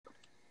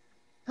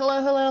Hello,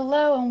 hello,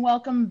 hello, and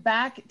welcome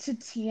back to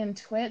Tea and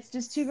Twits.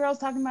 Just two girls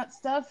talking about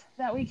stuff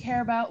that we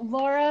care about.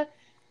 Laura,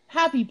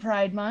 happy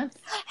Pride Month.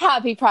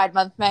 Happy Pride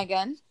Month,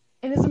 Megan.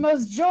 It is the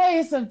most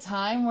joyous of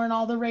time when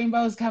all the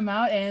rainbows come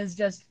out, and it's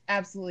just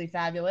absolutely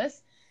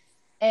fabulous.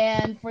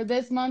 And for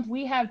this month,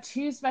 we have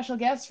two special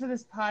guests for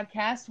this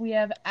podcast. We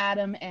have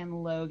Adam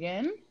and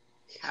Logan.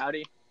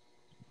 Howdy.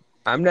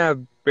 I'm not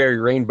very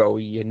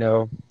rainbowy, you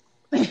know.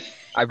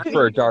 I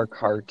prefer a dark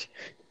heart.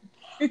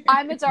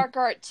 I'm a dark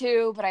art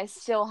too, but I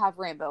still have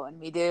rainbow in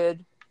me,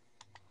 dude.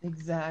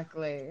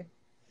 Exactly.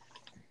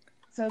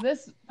 So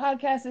this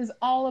podcast is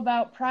all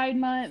about Pride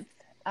Month,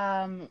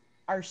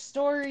 our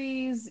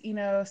stories,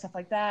 stuff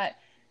like that.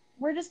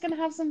 We're just going to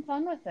have some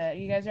fun with it.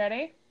 You guys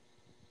ready?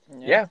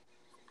 Yeah.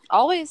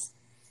 Always.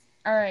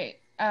 All right.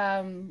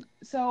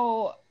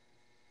 So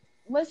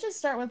let's just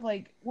start with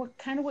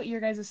what your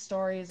guys'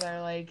 stories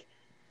are like.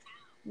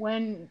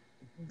 When,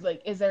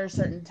 is there a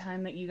certain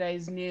time that you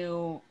guys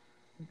knew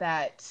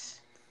that,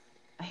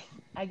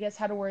 I guess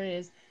how to word it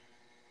is,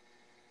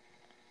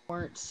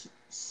 weren't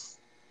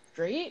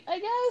straight, I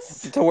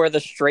guess? To where the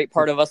straight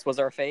part of us was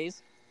our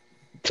phase?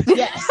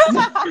 Yes.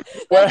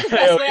 That's the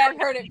best way I've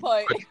heard it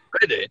put.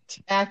 Credit.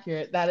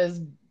 Accurate. That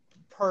is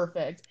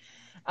perfect.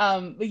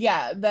 But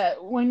yeah,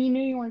 that when you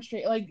knew you weren't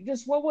straight,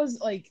 just what was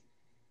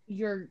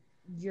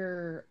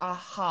your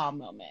aha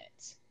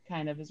moment,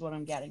 kind of, is what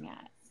I'm getting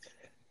at.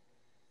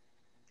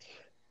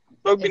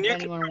 Logan, If you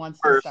anyone wants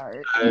first. to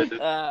start.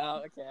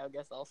 Okay, I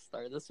guess I'll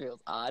start. This feels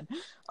odd.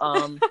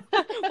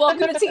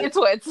 Welcome to Tea and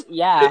Twits.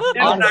 Yeah,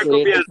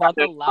 honestly, Yeah, it's not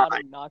the that's loud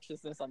fine.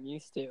 obnoxiousness I'm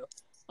used to.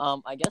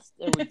 I guess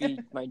it would be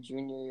my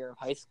junior year of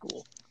high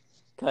school,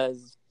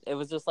 because it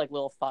was just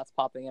little thoughts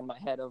popping in my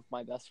head of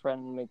my best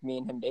friend, me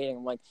and him dating.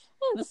 I'm like,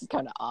 this is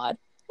kind of odd.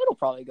 It'll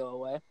probably go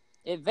away.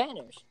 It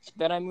vanished.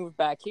 Then I moved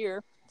back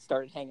here,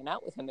 started hanging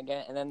out with him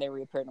again, and then they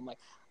reappeared. I'm like,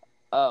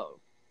 oh,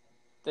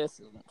 this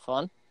isn't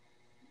fun.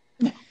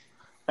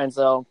 And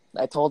so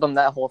I told him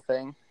that whole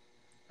thing.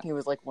 He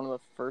was one of the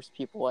first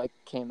people I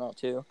came out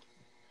to.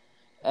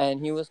 And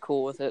he was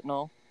cool with it and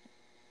all.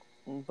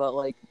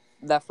 But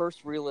that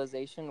first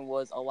realization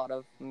was a lot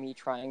of me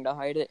trying to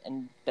hide it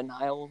and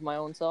denial of my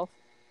own self.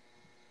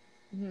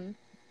 Mm-hmm.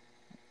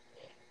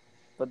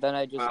 But then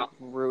I just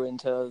grew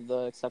into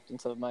the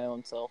acceptance of my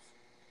own self.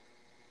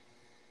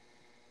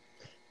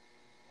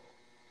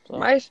 So.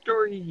 My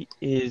story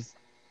is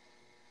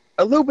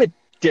a little bit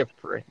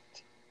different.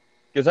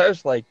 Because I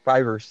was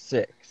 5 or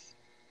 6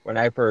 when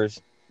I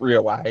first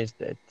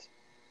realized it.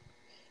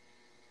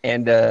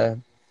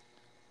 And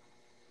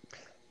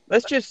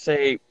let's just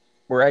say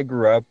where I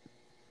grew up,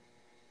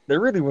 there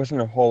really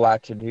wasn't a whole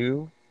lot to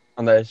do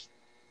unless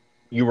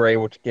you were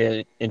able to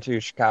get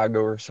into Chicago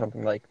or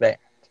something like that.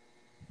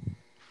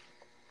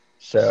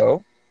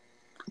 So,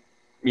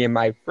 me and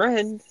my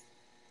friend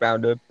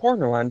found a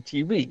porno on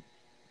TV.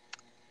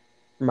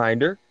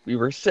 Reminder, we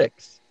were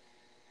 6.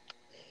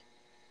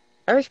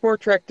 I was more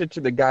attracted to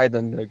the guy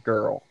than the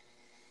girl.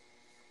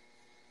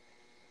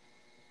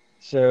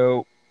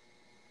 So,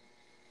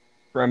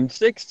 from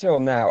 6 till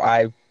now,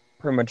 I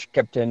pretty much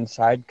kept it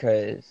inside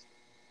because,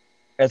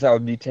 as I'll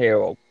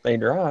detail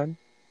later on,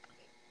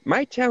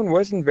 my town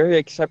wasn't very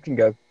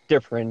accepting of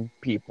different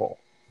people.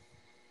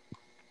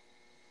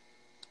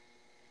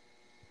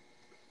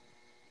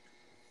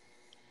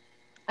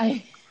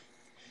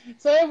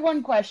 So I have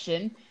one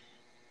question.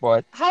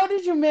 What? How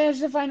did you manage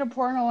to find a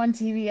porno on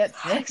TV at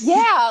 6?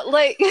 Yeah,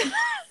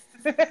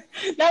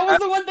 That was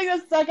the one thing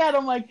that stuck out.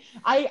 I'm like,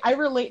 I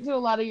relate to a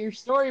lot of your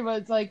story,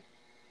 but it's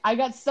I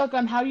got stuck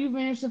on how you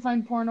managed to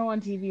find porno on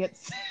TV at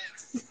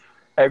 6.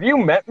 Have you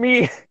met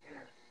me?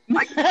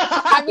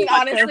 I mean,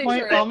 honestly, Fair point,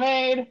 true. well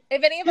made.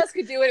 If any of us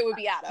could do it, it would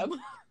be Adam.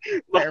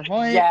 Fair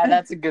point. Yeah,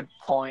 that's a good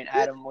point.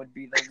 Adam would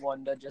be the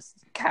one to just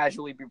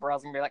casually be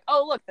browsing and be like,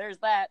 oh, look, there's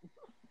that.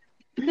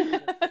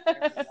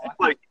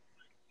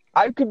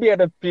 I could be at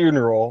a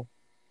funeral,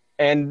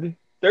 and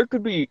there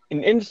could be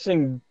an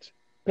innocent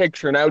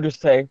picture, and I would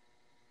just say,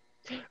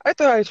 I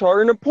thought I saw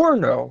her in a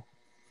porno.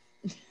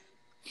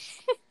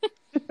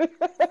 Sorry,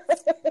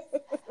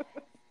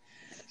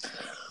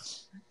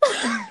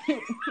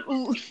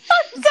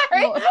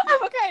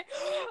 I'm okay.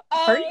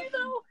 Are you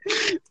though?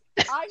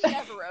 I'm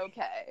never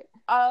okay.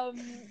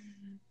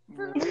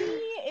 For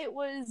me,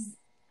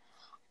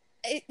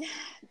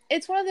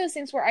 it's one of those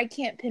things where I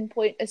can't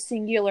pinpoint a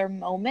singular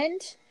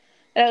moment.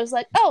 And I was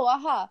like, oh,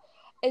 aha.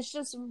 It's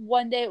just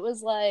one day it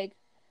was like,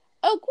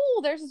 oh,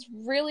 cool, there's this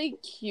really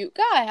cute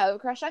guy. I have a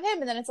crush on him.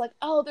 And then it's like,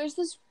 oh, there's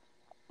this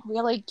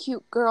really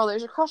cute girl.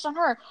 There's a crush on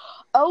her.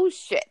 Oh,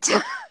 shit.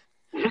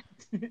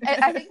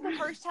 I think the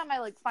first time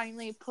I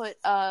finally put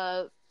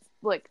a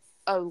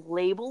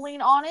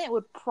labeling on it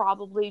would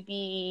probably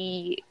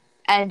be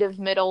end of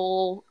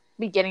middle,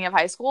 beginning of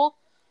high school.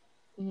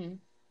 Mm-hmm.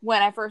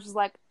 When I first was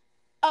like,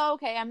 oh,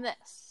 okay, I'm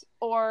this.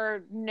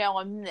 Or no,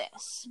 I'm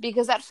this.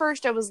 Because at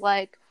first I was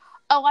like,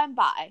 oh, I'm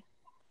bi.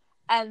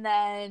 And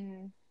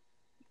then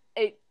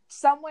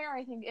somewhere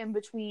I think in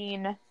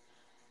between a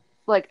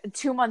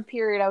 2-month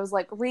period, I was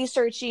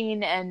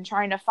researching and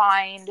trying to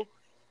find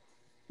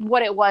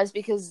what it was,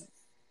 because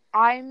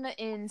I'm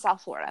in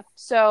South Florida,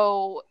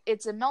 so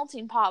it's a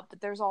melting pot,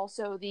 but there's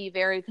also the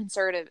very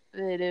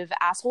conservative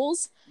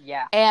assholes,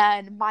 Yeah.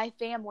 and my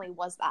family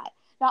was that.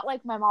 Not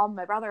like my mom and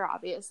my brother,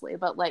 obviously,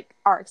 but like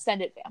our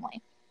extended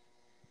family.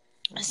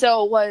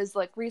 So it was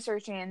like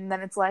researching, and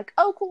then it's like,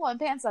 oh, cool, I'm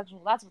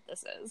pansexual. That's what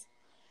this is.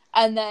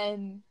 And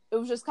then it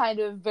was just kind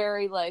of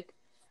very like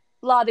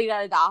la di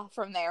da da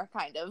from there,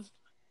 kind of.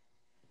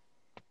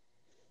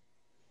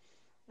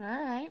 All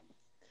right.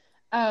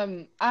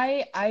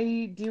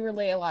 I do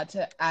relate a lot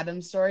to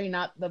Adam's story,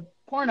 not the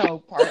porno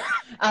part.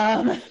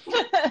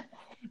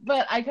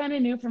 But I kind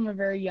of knew from a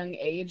very young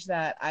age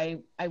that I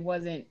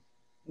wasn't,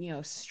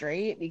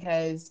 straight,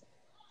 because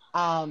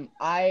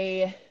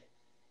I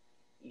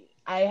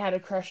had a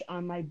crush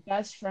on my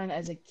best friend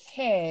as a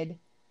kid.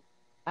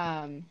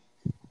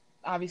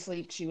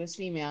 Obviously she was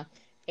female,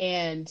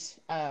 and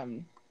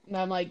I'm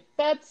like,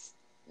 that's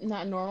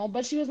not normal,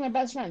 but she was my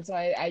best friend, so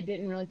I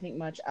didn't really think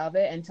much of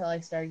it until I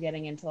started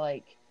getting into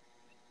like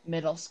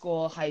middle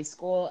school, high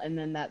school, and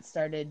then that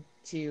started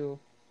to,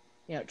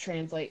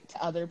 translate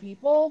to other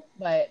people.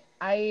 But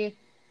I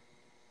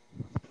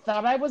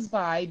thought I was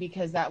bi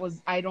because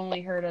I'd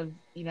only heard of,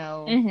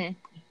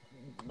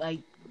 like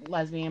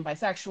lesbian,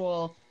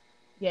 bisexual,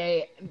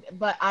 gay,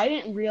 but I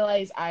didn't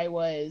realize I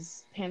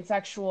was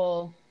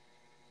pansexual.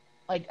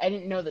 Like, I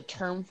didn't know the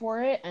term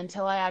for it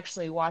until I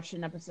actually watched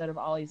an episode of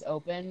Ollie's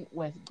Open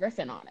with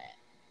Griffin on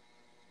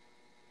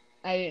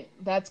it.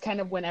 That's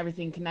kind of when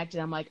everything connected.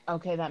 I'm like,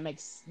 okay, that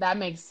makes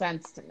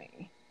sense to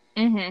me.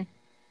 Mm-hmm.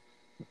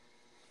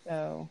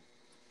 So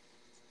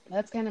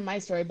that's kind of my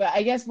story. But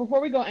I guess before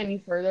we go any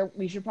further,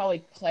 we should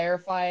probably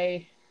clarify,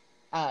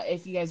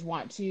 if you guys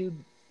want to,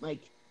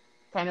 like,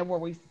 kind of where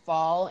we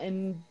fall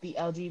in the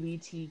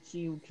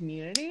LGBTQ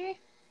community,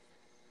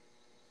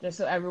 just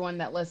so everyone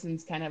that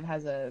listens kind of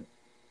has an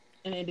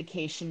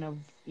indication of,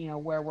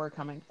 where we're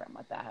coming from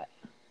with that.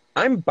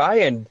 I'm bi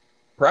and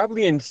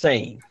probably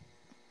insane.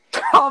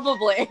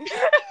 Probably.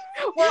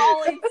 We're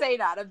all insane,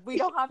 Adam. We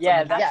don't have to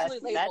actually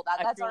label that.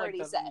 That's already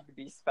like said. Need to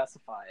be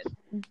specified.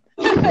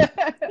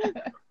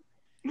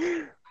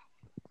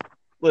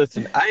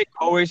 Listen, I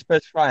always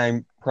specify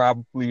I'm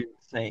probably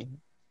insane,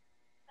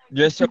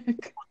 just so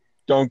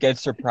don't get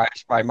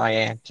surprised by my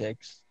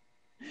antics.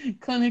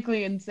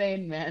 Clinically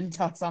insane man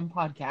talks on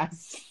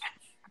podcasts.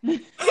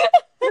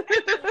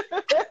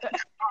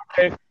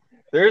 Okay,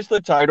 there's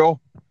the title.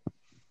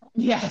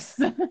 Yes.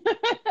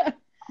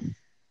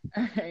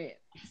 All right.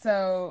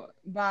 So,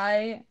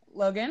 bi,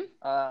 Logan?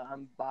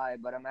 I'm bi,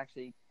 but I'm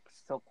actually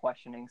still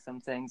questioning some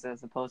things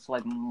as opposed to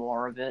like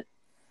more of it.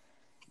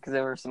 Because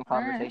there were some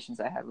conversations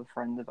I had with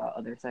friends about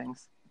other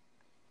things.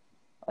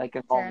 Like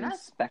involving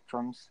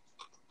spectrums.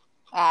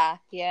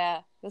 Yeah.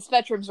 The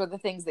spectrums are the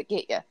things that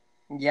get you.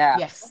 Yeah.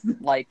 Yes.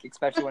 Like,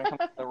 especially when it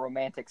comes to the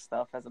romantic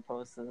stuff as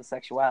opposed to the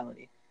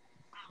sexuality.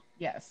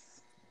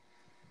 Yes.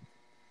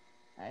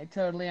 I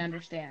totally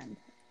understand.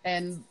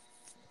 And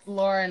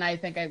Laura, I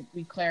think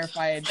we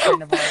clarified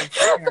kind of our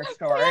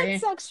story.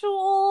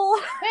 Pansexual.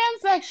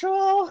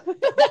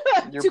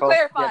 You're to both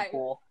clarify.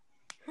 Deadpool.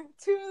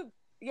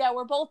 Yeah,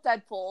 we're both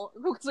Deadpool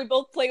because we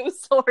both play with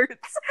swords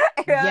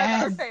and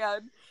are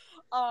pan.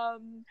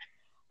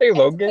 Hey,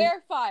 Logan. To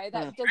clarify,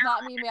 that does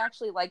not mean we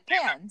actually like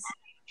pans.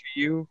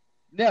 You?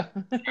 No.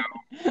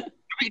 You'll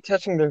be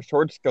testing their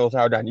sword skills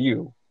out on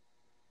you.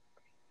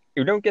 If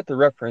you don't get the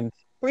reference,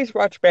 please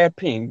watch Bad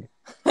Ping.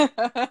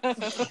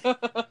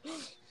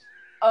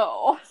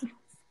 Oh.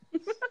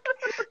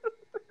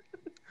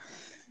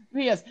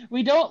 Yes,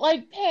 we don't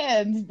like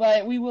pans,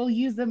 but we will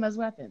use them as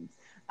weapons.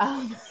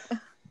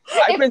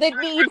 If the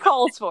need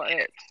calls for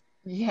it.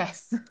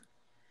 Yes.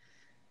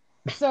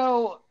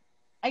 So,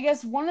 I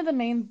guess one of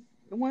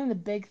the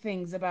big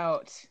things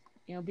about,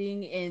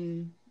 being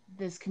in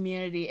this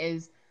community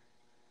is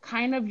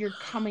kind of your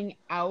coming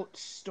out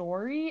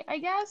story, I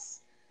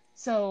guess.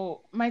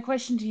 So, my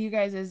question to you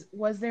guys is,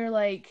 was there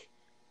like,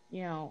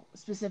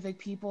 specific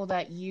people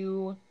that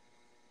you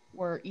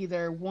were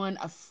either one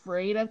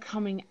afraid of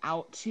coming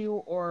out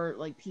to, or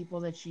like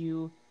people that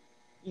you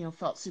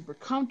felt super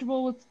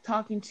comfortable with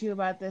talking to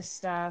about this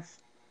stuff?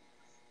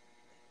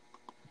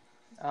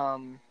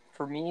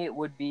 For me, it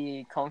would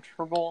be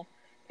comfortable.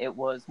 It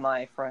was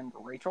my friend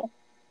Rachel,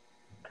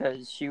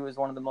 because she was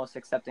one of the most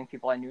accepting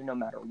people I knew no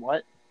matter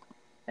what.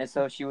 And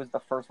so she was the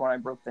first one I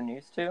broke the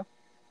news to.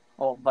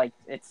 Well, like,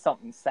 it's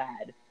something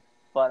sad,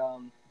 but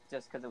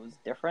just because it was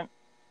different.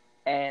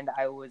 And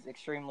I was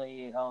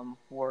extremely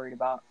worried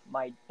about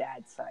my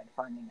dad's side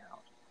finding out.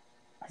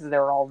 Because they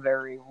were all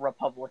very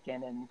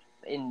Republican and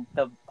in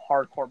the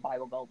hardcore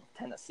Bible Belt of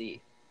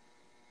Tennessee.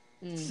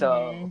 Mm-hmm.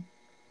 So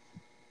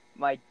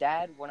my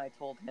dad, when I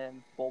told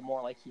him, well,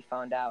 more like he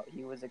found out,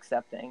 he was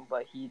accepting,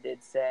 but he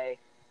did say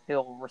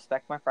he'll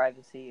respect my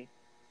privacy,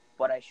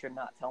 but I should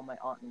not tell my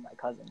aunt and my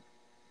cousin.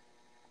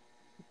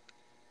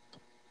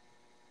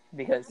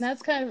 Because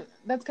that's kind of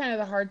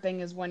the hard thing,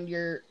 is when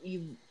you're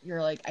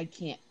like, I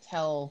can't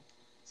tell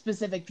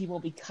specific people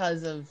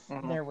because of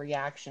their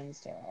reactions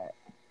to it.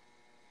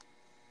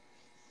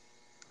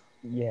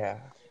 Yeah.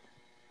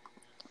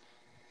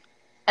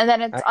 And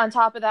then it's on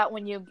top of that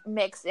when you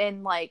mix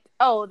in like,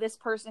 oh, this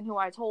person who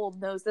I told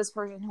knows this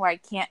person who I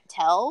can't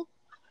tell.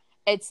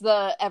 It's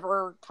the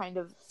ever kind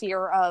of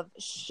fear of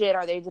shit.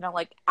 Are they gonna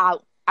like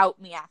out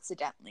me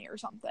accidentally or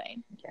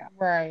something? Yeah.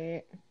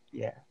 Right.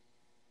 Yeah.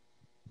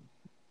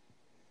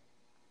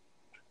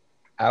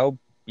 I'll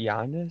be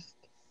honest.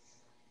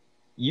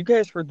 You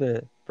guys were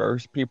the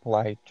first people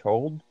I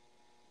told,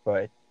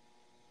 but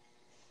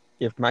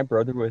if my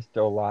brother was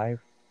still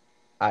alive,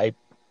 I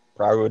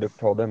probably would have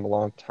told him a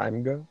long time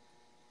ago.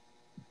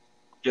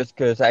 Just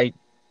because I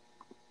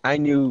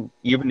knew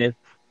even if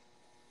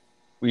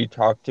we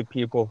talked to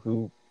people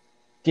who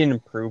didn't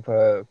approve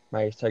of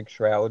my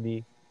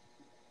sexuality,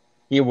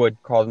 he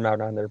would call them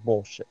out on their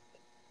bullshit.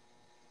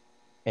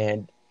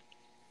 And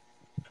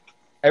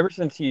ever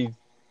since he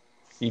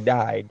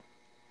died,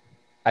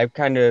 I've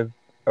kind of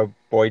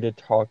avoided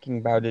talking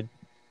about it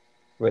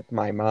with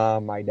my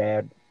mom, my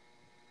dad,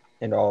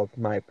 and all of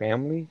my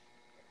family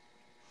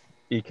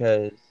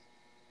because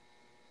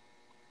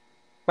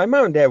my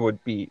mom and dad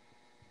would be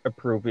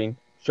approving,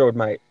 showed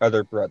my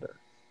other brother.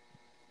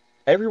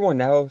 Everyone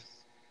else,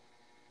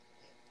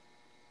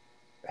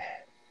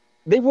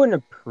 they wouldn't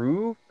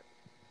approve,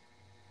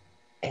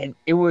 and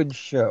it would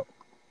show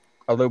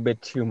a little bit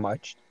too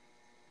much.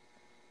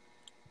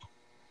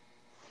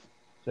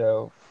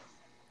 So,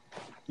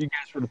 you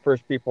guys were the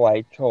first people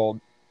I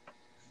told,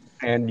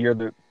 and you're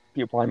the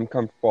people I'm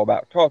comfortable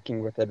about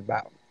talking with it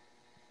about.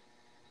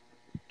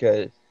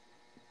 Because,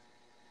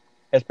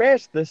 as bad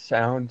as this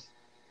sounds,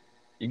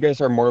 you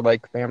guys are more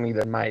like family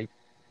than my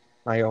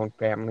own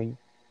family.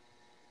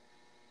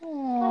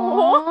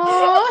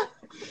 Aww.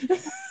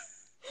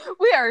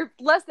 We are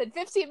less than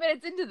 15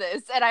 minutes into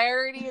this, and I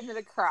already am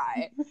gonna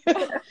cry.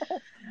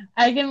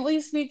 I can at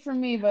least speak for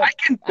me, but I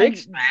can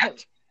fix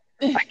that.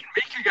 I can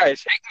make you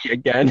guys hate me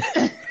again.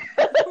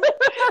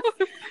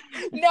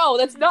 No,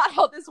 that's not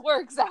how this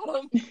works,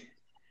 Adam.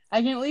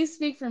 I can at least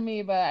speak for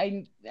me, but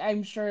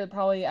I'm sure it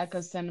probably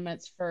echoes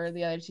sentiments for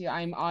the other two.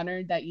 I'm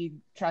honored that you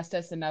trust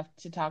us enough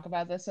to talk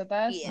about this with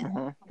us.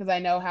 Yeah. Because I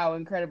know how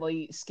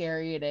incredibly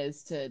scary it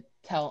is to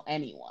tell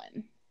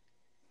anyone.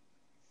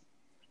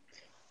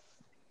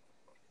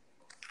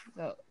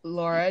 So,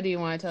 Laura, do you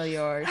want to tell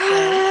yours?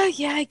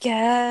 Yeah, I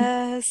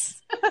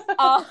guess.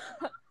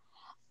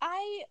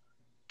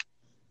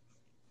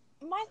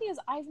 My thing is,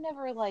 I've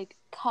never like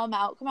come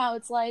out.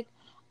 It's like,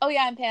 oh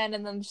yeah, I'm pan,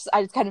 and then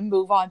I just kind of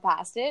move on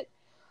past it.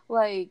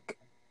 Like,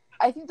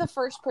 I think the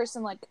first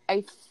person like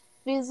I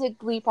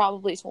physically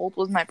probably told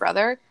was my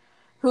brother,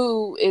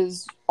 who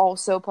is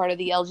also part of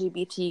the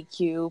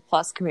LGBTQ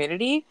plus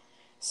community.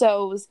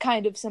 So it was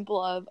kind of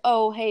simple of,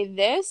 oh hey,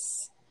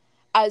 this,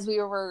 as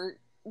we were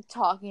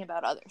talking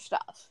about other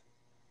stuff.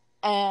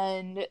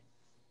 And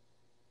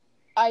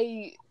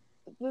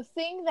the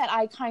thing that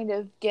I kind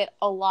of get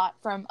a lot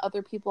from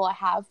other people I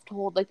have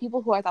told, like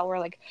people who I thought were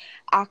like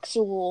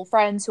actual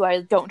friends who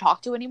I don't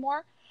talk to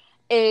anymore,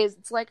 is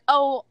it's like,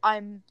 oh,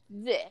 I'm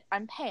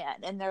pan,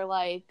 and they're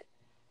like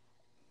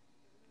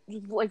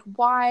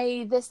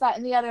why this, that,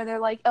 and the other, and they're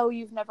like, oh,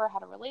 you've never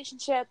had a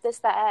relationship, this,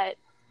 that,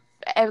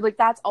 and like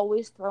that's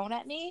always thrown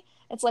at me.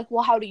 It's like,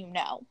 well, how do you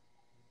know?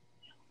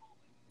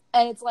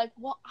 And it's like,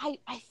 well, I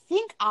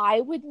think I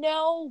would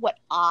know what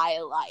I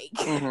like,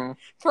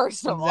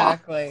 first of all.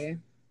 Exactly.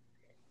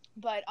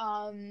 But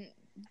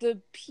the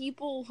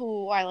people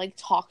who I like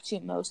talk to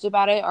most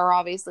about it are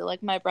obviously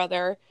like my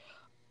brother.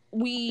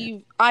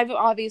 I've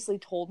obviously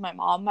told my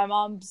mom. I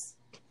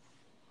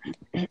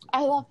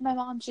love my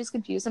mom. She's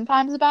confused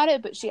sometimes about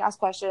it, but she asks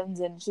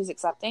questions and she's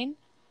accepting.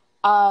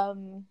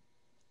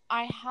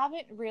 I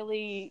haven't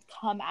really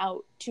come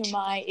out to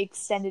my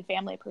extended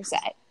family per se,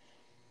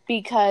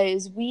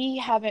 because we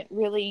haven't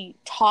really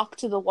talked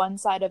to the one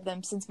side of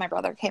them since my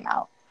brother came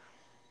out.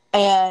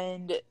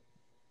 And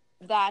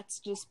that's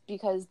just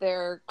because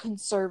they're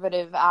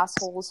conservative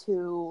assholes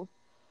who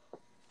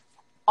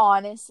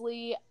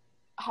honestly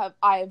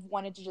I've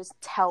wanted to just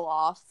tell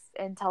off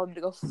and tell them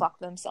to go fuck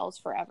themselves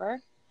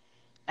forever.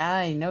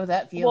 I know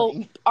that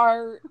feeling.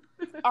 Well,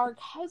 our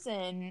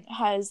cousin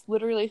has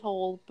literally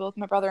told both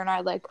my brother and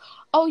I, like,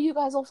 oh, you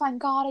guys will find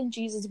God and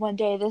Jesus one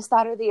day, this,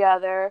 that, or the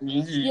other.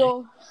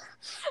 You'll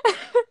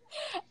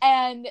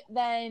and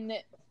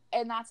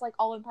that's like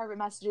all in private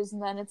messages,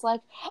 and then it's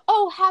like,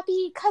 oh,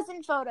 happy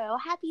cousin photo,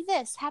 happy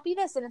this,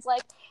 and it's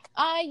like,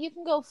 you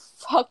can go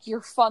fuck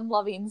your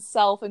fun-loving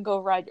self and go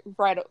ride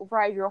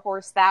your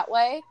horse that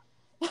way.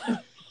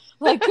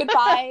 Like,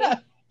 goodbye.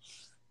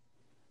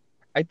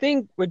 I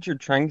think what you're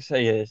trying to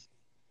say is,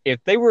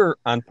 if they were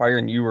on fire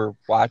and you were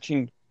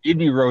watching, you'd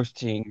be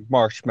roasting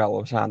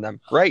marshmallows on them,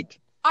 right?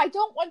 I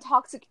don't want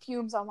toxic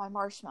fumes on my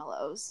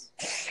marshmallows.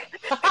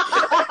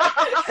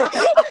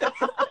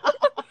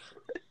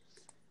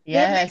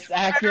 Yes,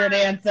 accurate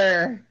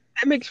answer.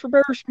 That makes for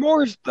better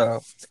s'mores,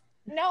 though.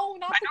 No,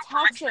 not the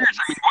toxins.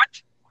 I mean,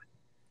 what?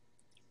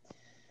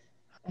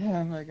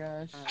 Oh my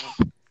gosh.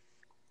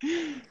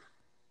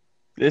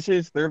 This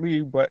is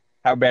literally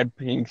how bad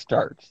peeing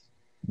starts.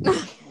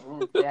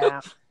 Yeah.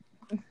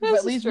 But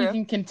at least we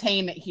can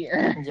contain it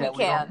here. Yeah, We we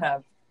can. don't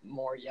have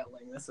more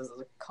yelling. This is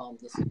a calm.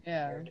 This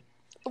Yeah.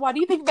 Why do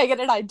you think Megan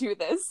and I do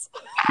this?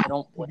 I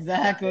don't blame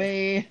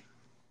Exactly.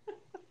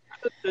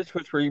 This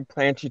was where you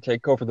plan to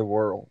take over the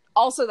world.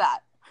 Also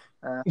that.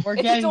 We're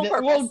It's getting its own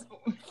purpose.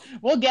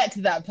 we'll get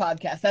to that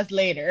podcast. That's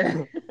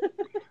later.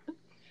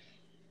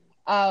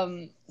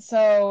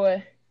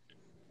 So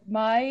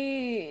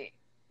mine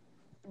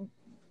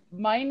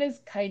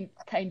is kind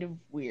of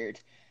weird.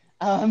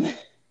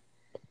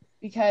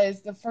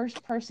 Because the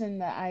first person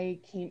that I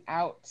came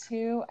out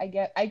to,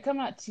 I come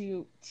out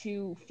to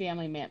two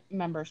family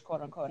members,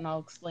 quote unquote, and I'll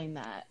explain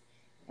that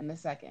in a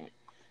second.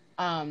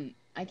 I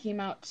came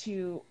out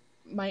to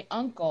my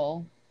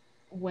uncle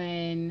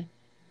when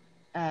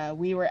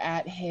we were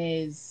at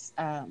his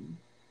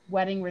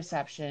wedding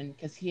reception,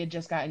 because he had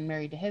just gotten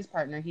married to his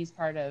partner. He's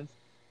part of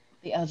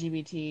the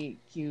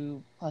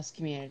LGBTQ plus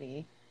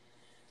community.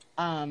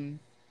 And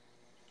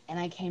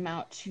I came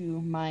out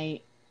to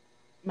my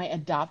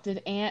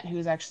adopted aunt,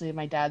 who's actually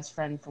my dad's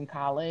friend from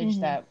college.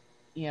 Mhm. That,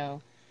 you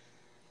know,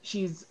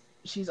 she's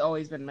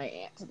always been my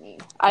aunt to me.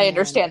 I And-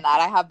 understand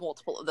that. I have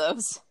multiple of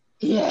those.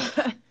 Yeah.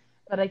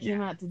 But I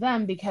came out to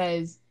them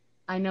because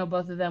I know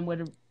both of them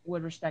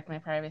would respect my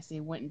privacy,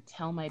 wouldn't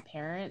tell my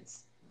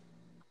parents,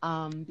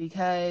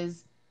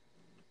 because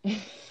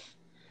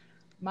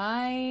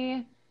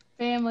my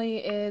family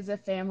is a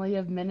family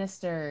of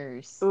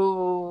ministers.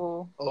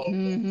 Ooh.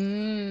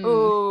 Mhm.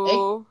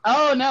 Ooh.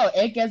 Oh no,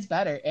 it gets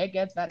better. It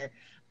gets better.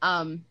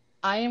 I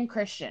am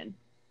Christian.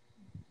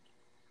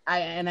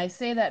 I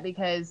say that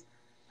because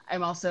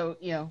I'm also,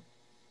 you know,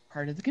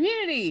 part of the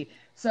community.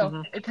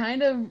 So it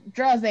kind of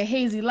draws a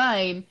hazy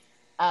line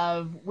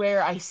of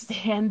where I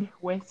stand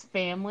with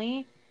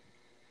family.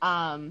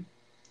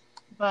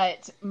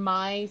 But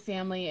my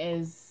family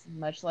is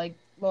much like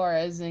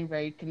Laura's, and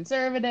very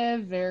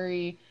conservative,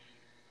 very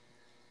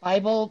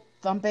Bible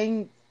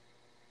thumping.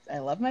 I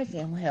love my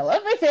family.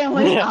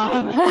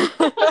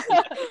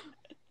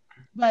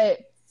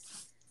 But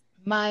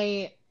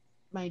my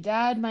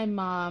dad, my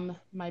mom,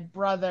 my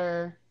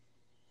brother,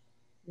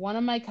 one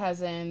of my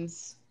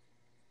cousins,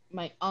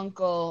 my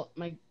uncle,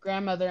 my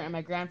grandmother, and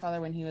my grandfather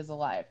when he was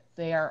alive,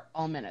 they are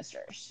all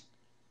ministers.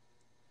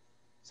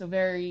 So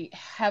very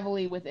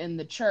heavily within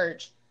the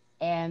church,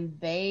 and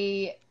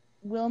they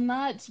will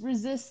not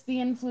resist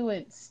the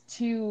influence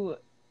to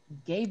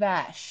gay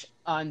bash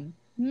on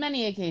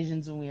many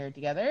occasions when we are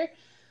together,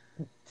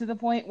 to the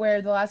point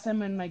where the last time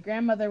when my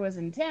grandmother was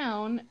in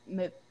town,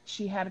 that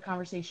she had a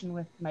conversation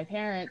with my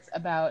parents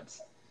about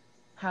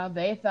how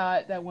they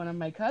thought that one of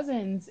my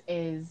cousins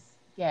is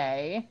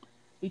gay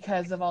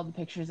because of all the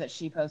pictures that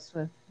she posts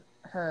with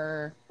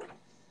her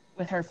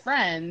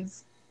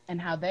friends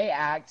and how they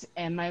act.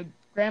 And my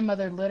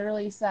grandmother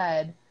literally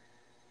said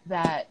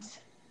that,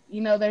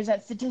 you know, there's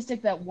that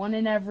statistic that 1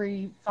 in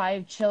every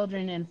 5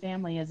 children in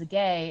family is a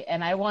gay,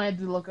 and I wanted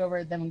to look over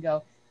at them and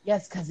go,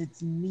 yes, because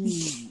it's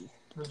me.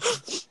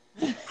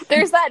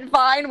 There's that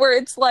Vine where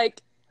it's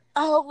like,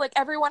 oh, like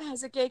everyone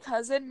has a gay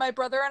cousin. My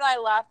brother and I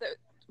laugh that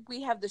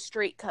we have the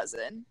straight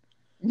cousin.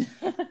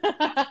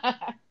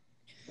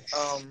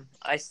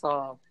 I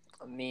saw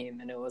a meme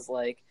and it was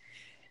like,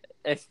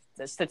 if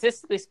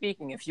statistically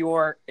speaking, if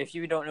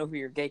you don't know who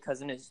your gay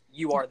cousin is,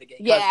 you are the gay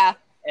cousin. Yeah.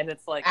 And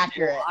it's like,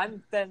 Accurate. well,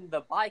 I'm then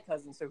the bi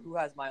cousin, so who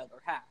has my other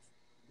half?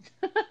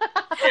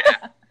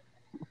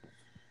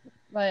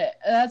 But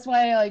that's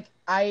why, like,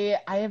 I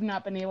have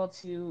not been able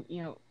to,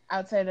 you know,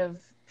 outside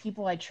of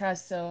people I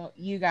trust, so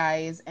you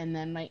guys and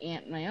then my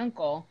aunt and my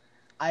uncle,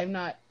 I've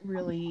not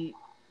really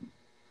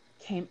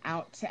came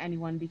out to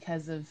anyone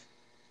because of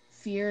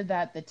fear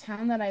that the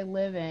town that I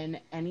live in,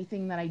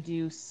 anything that I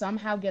do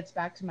somehow gets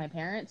back to my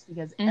parents,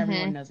 because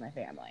everyone knows my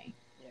family.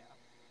 Yeah.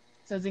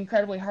 So it's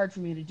incredibly hard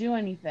for me to do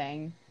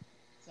anything.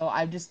 So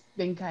I've just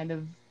been kind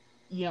of,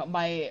 you know,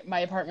 my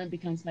apartment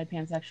becomes my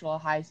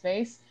pansexual high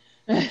space.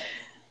 Because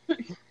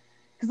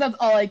that's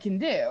all I can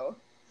do.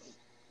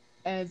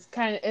 And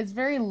it's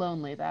very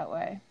lonely that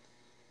way.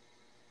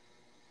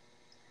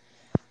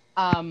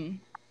 Oh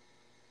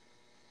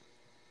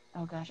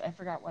gosh, I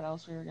forgot what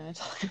else we were going to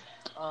talk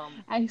about.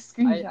 I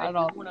screenshot I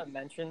all. do want to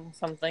mention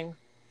something.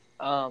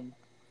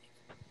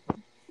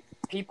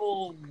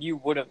 People you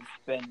would have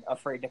been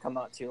afraid to come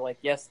out to, like,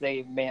 yes,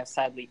 they may have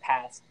sadly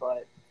passed,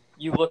 but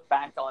you look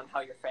back on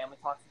how your family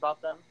talks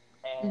about them,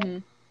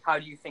 and how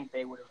do you think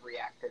they would have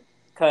reacted?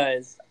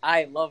 Because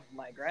I loved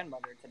my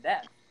grandmother to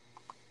death,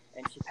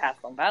 and she passed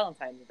on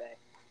Valentine's Day.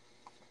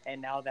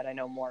 And now that I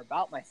know more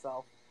about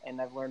myself,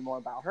 and I've learned more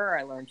about her,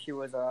 I learned she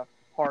was a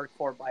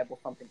hardcore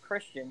Bible-thumping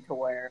Christian, to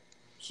where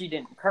she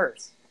didn't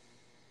curse.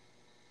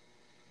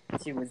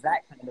 She was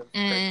that kind of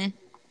Christian.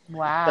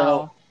 Wow.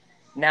 So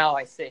now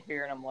I sit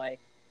here and I'm like,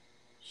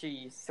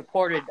 she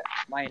supported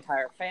my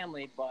entire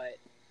family, but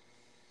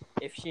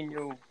if she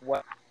knew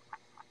what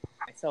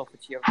myself,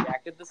 would she have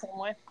reacted the same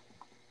way?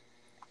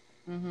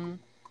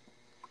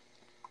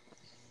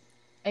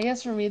 I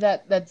guess for me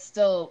that's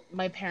still,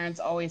 my parents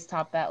always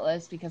top that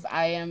list, because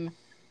I am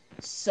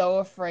so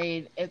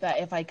afraid that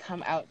if I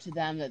come out to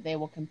them that they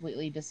will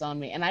completely disown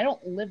me. And I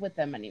don't live with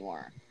them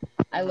anymore.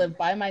 I live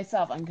by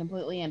myself. I'm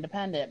completely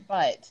independent,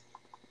 but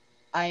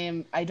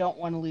I don't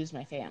want to lose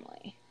my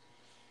family.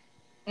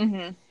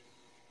 Mm-hmm.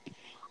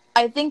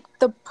 I think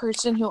the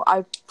person who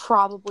I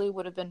probably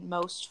would have been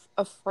most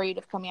afraid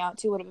of coming out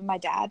to would have been my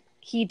dad.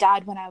 He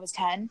died when I was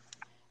 10,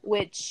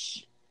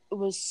 which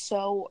was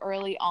so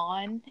early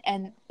on.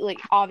 And,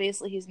 like,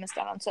 obviously he's missed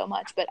out on so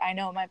much, but I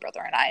know my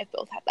brother and I have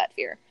both had that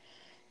fear.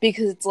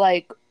 Because it's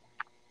like,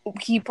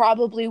 he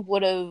probably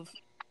would have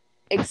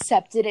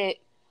accepted it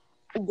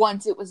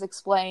once it was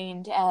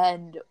explained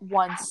and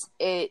once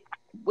it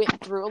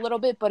went through a little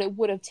bit, but it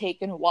would have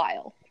taken a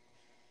while.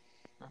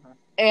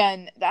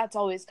 And that's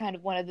always kind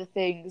of one of the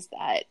things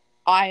that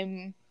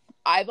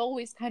I've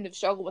always kind of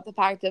struggled with, the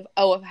fact of,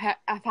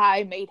 if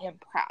I made him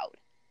proud.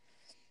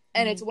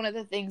 And it's one of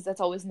the things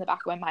that's always in the back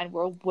of my mind,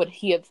 where would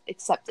he have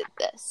accepted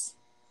this?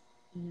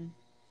 Mm-hmm.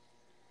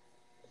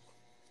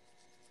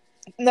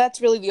 And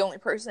that's really the only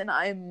person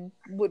I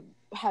would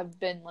have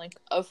been, like,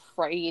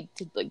 afraid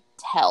to, like,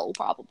 tell,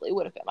 probably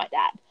would have been my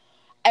dad.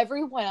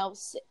 Everyone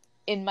else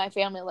in my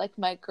family, like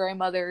my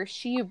grandmother,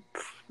 she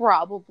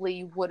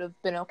probably would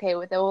have been okay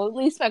with it. Well, at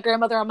least my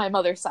grandmother on my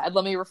mother's side.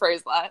 Let me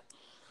rephrase that.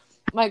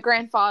 My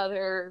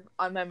grandfather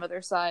on my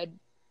mother's side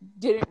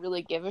didn't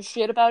really give a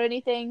shit about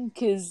anything,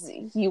 because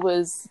he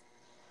was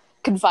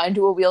confined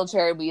to a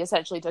wheelchair and we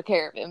essentially took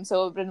care of him.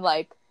 So it would have been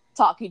like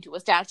talking to a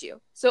statue.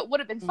 So it would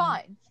have been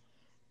fine.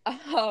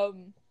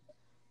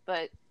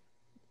 But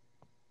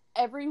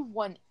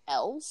everyone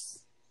else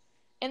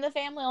in the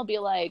family will be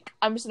like,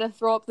 I'm just gonna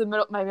throw up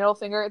my middle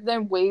finger,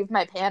 then wave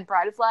my pan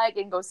pride flag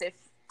and go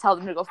tell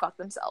them to go fuck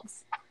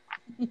themselves.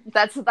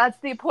 That's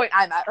the point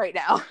I'm at right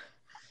now.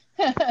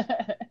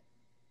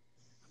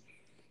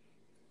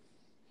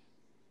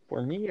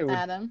 For me, it would.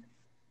 Adam?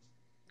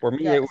 For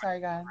me, Yeah, it would sorry,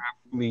 go ahead.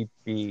 probably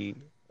be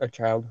a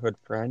childhood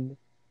friend,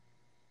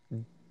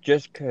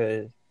 just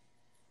because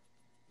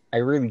I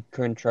really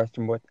couldn't trust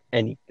him with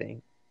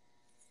anything.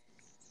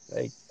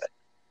 Like,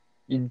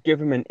 you'd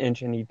give him an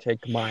inch and he'd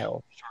take a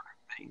mile, sort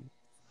of thing.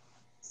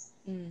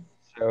 Mm.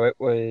 So it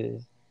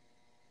was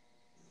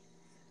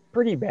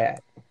pretty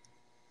bad.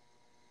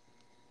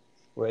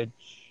 Which,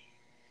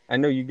 I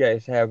know you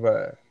guys have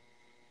a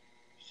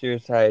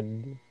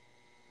suicide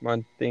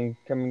month thing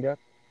coming up.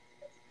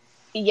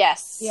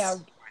 Yes. Yeah,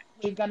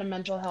 we've got a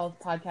mental health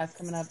podcast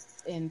coming up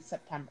in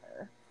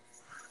September.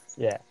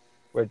 Yeah,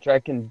 which I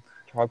can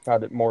talk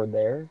about it more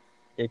there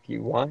if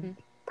you want.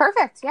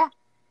 Perfect, yeah.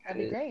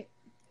 That'd be great.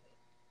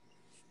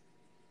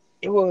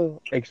 It will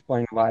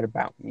explain a lot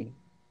about me.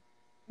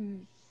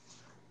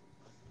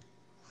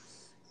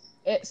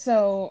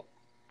 So,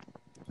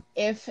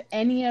 if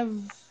any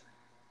of,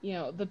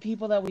 the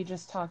people that we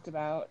just talked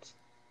about,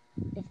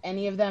 if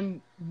any of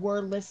them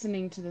were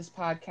listening to this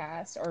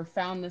podcast or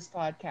found this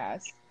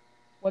podcast,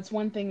 what's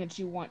one thing that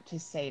you want to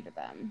say to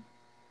them?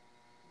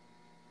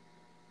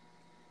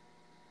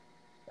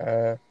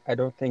 I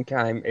don't think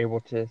I'm able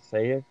to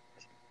say it.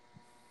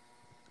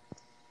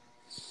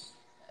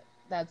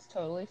 That's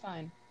totally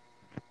fine.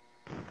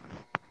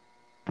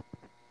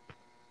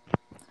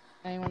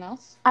 Anyone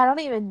else? I don't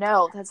even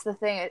know. That's the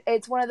thing.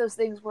 It's one of those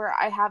things where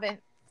I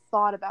haven't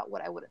thought about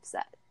what I would have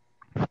said.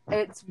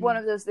 It's one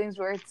of those things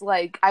where it's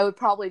like, I would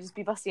probably just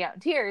be busting out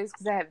in tears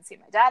because I haven't seen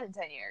my dad in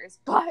 10 years.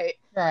 But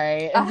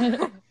right.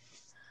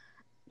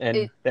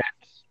 And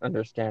that's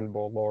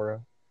understandable,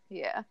 Laura.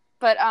 Yeah.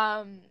 But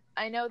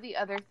I know the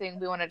other thing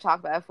we want to talk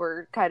about, if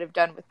we're kind of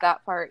done with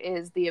that part,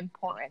 is the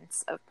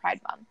importance of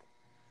Pride Month.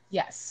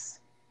 Yes.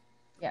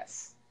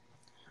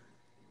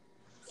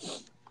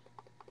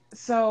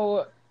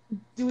 So,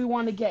 do we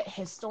want to get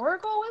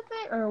historical with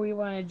it, or we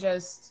want to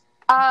just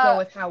go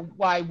with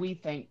why we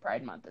think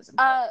Pride Month is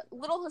important?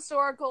 Little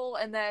historical,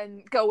 and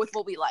then go with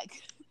what we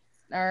like.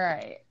 All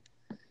right.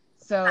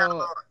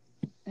 So,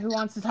 who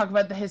wants to talk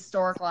about the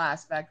historical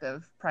aspect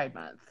of Pride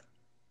Month?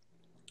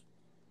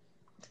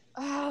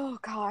 Oh,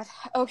 God.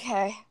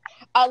 Okay.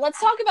 Let's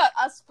talk about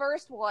us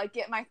first while I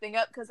get my thing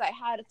up, because I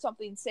had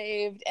something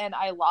saved and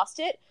I lost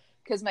it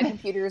because my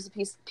computer is a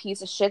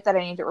piece of shit that I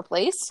need to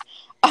replace.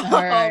 All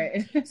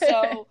right.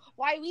 So,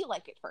 why we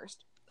like it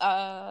first?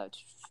 I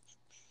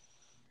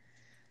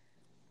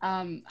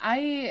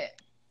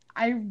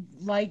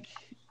like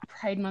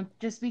Pride Month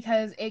just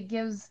because it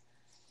gives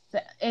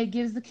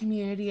the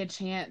community a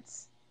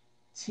chance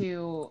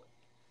to,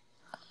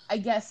 I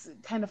guess,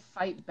 kind of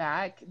fight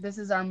back. This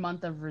is our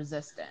month of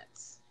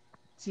resistance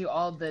to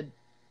all the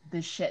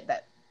shit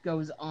that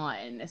goes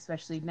on,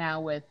 especially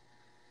now with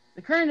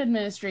the current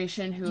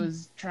administration, who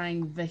is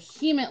trying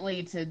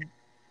vehemently to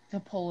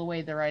pull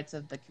away the rights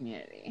of the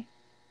community.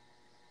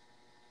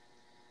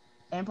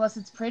 And plus,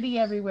 it's pretty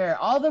everywhere.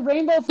 All the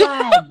rainbow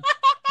flags!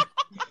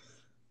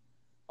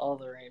 All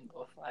the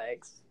rainbow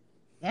flags.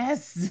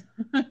 Yes!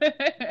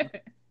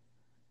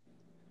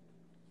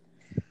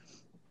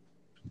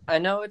 I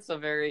know it's a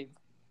very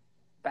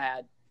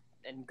bad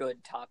and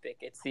good topic.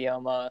 It's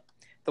the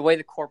way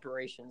the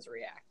corporations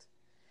react.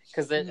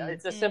 Because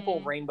it's a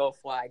simple rainbow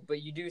flag,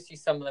 but you do see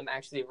some of them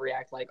actually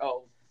react like,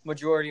 oh,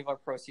 majority of our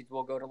proceeds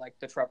will go to, like,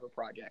 the Trevor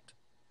Project.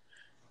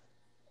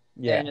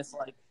 Yeah. And it's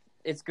like,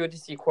 it's good to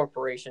see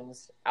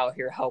corporations out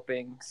here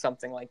helping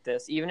something like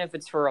this, even if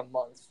it's for a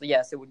month.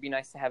 Yes, it would be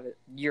nice to have it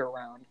year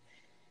round,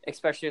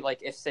 especially like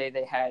if, say,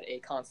 they had a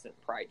constant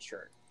Pride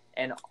shirt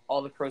and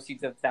all the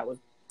proceeds of that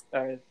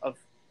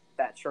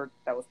shirt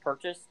that was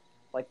purchased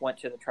like went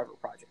to the Trevor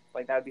Project.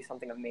 Like, that would be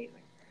something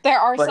amazing. There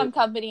are But some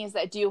companies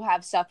that do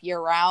have stuff year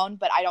round,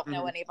 but I don't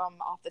know any of them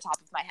off the top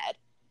of my head.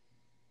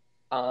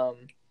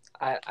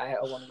 I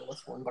wanted to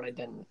list one, but I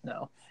didn't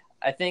know.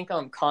 I think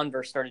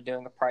Converse started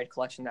doing a Pride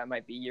collection that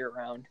might be year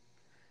round,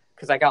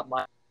 because I got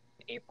mine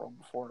in April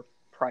before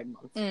Pride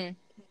Month,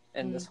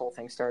 and this whole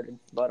thing started.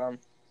 But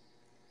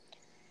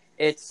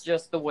it's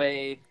just the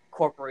way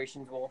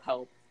corporations will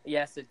help.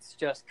 Yes, it's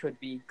just could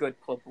be good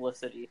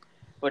publicity,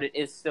 but it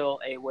is still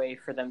a way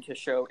for them to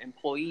show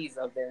employees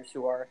of theirs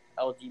who are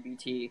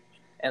LGBT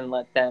and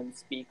let them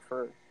speak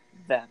for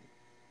them,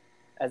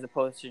 as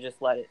opposed to just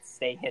let it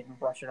stay hidden,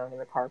 brush it under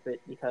the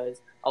carpet,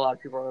 because a lot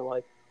of people are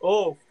like,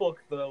 oh, fuck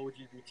the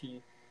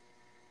LGBT.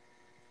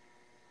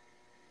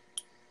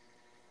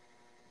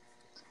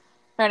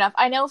 Fair enough.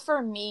 I know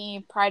for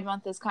me, Pride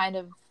Month is kind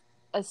of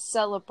a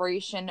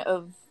celebration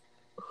of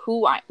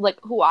who I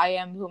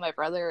am, who my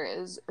brother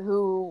is,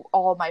 who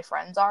all my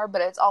friends are,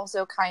 but it's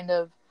also kind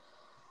of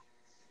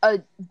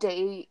a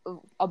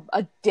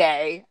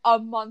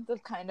month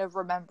of kind of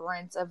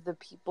remembrance of the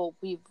people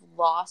we've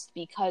lost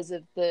because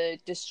of the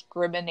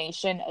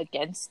discrimination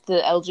against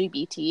the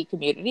LGBT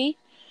community.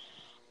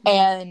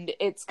 And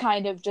it's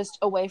kind of just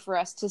a way for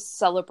us to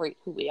celebrate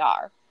who we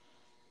are.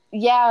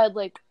 Yeah,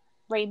 like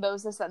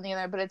rainbows, this, that, and the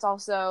other, but it's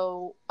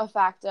also a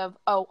fact of,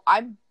 oh,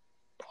 I'm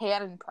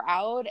pan and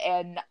proud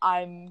and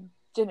I'm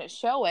gonna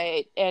show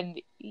it.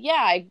 And yeah,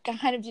 I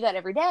kind of do that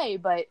every day,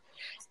 but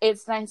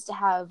it's nice to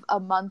have a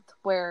month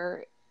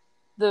where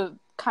the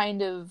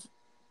kind of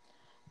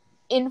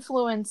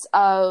influence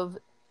of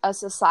a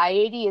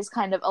society is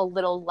kind of a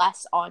little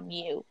less on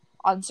you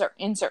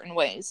in certain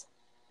ways.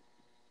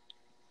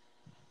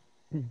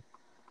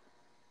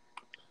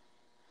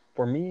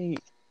 For me,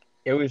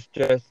 it was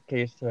just a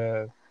case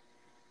of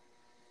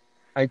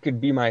I could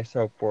be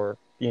myself for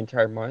the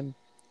entire month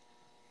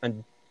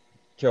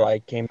until I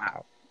came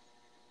out.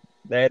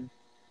 That's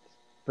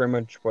pretty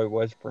much what it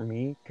was for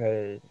me,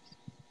 because,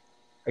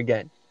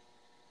 again,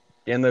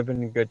 didn't live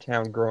in a good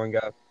town growing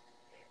up,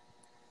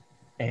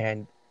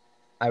 and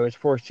I was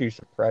forced to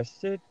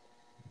suppress it.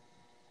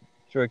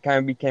 So it kind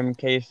of became a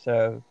case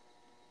of,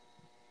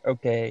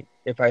 okay,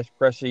 if I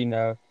suppress it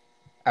enough,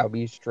 I'll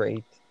be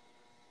straight.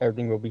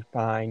 Everything will be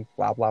fine,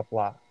 blah, blah,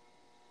 blah.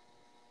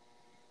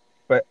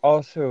 But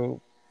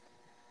also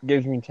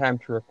gives me time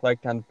to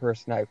reflect on the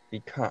person I've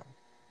become.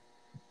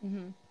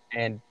 Mm-hmm.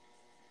 And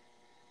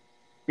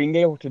being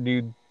able to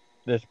do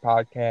this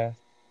podcast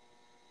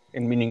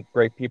and meeting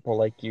great people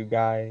like you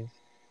guys,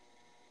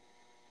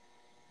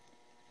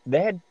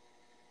 that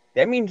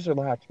means a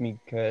lot to me,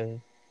 because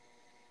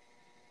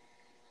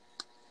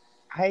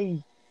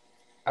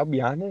I'll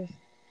be honest,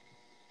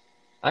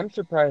 I'm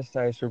surprised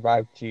I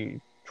survived to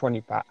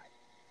 25.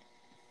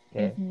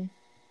 Okay? Mm-hmm.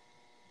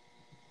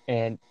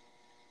 And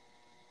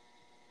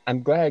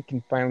I'm glad I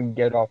can finally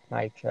get off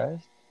my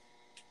chest.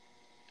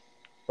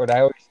 But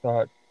I always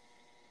thought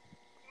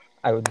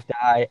I would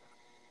die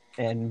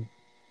and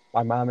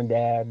my mom and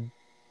dad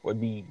would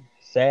be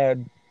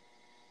sad.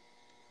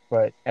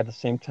 But at the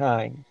same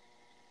time,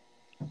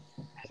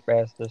 as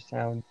bad as this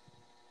sounds,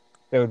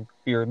 they would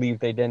be relieved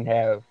they didn't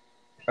have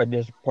a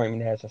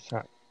disappointment as a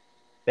son.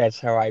 That's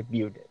how I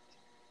viewed it.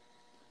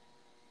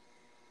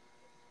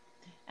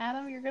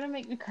 Adam, you're gonna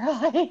make me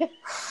cry.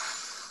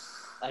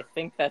 I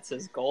think that's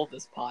his goal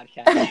this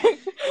podcast.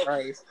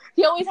 Right.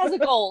 He always has a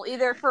goal,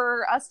 either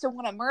for us to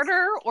want to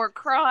murder or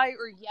cry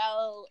or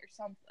yell or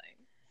something.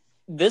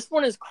 This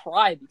one is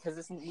cry because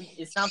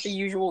it's not the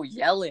usual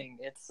yelling.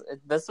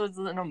 This was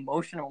an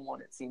emotional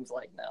one. It seems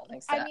like now.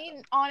 Thanks to I Adam.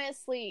 mean,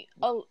 honestly,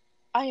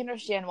 I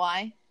understand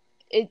why.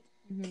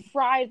 Mm-hmm.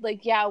 Pride,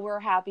 like, yeah, we're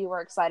happy,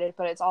 we're excited,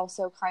 but it's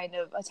also kind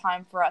of a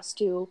time for us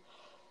to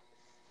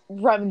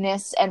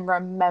reminisce and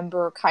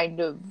remember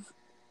kind of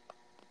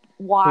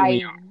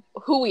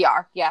who we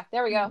are. Yeah,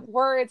 there we go.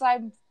 Words I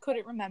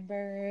couldn't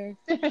remember.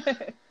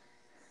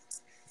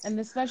 And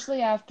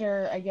especially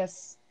after, I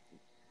guess,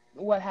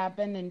 what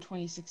happened in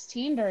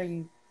 2016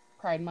 during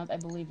Pride Month. I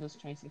believe it was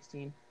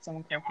 2016.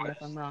 Someone correct me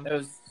if I'm wrong. It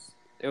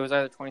was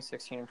either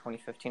 2016 or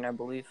 2015, I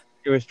believe.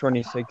 It was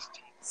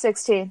 2016.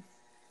 16.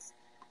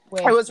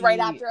 With It was right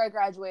after I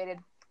graduated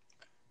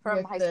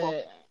from high the,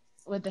 school.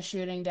 With the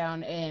shooting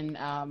down in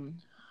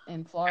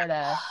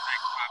Florida.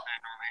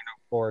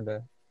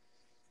 Florida.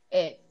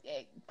 It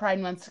Pride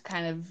Month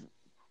kind of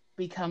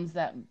becomes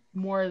that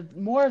more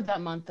of that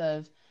month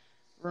of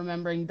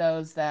remembering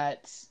those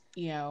that,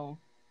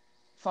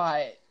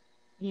 fought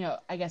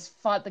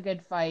the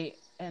good fight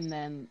and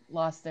then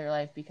lost their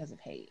life because of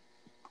hate.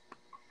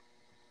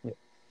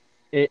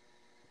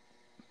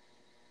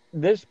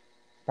 This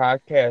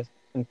podcast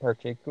in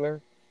particular,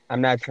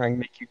 I'm not trying to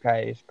make you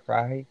guys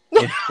cry.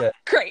 It's just,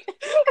 Great.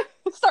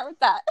 Start with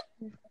that.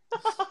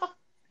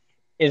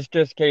 it's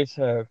just a case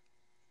of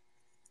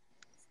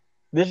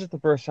this is the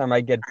first time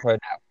I get put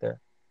out there.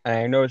 And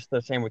I know it's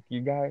the same with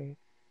you guys.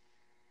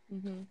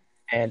 Mm-hmm.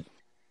 And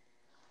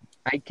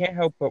I can't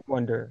help but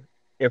wonder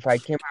if I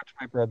came out to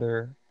my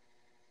brother,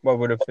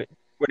 would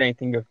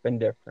anything have been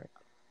different?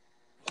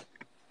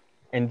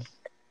 And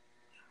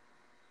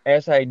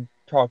as I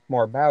talk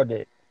more about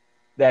it,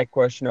 that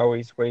question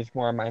always weighs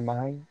more on my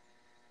mind.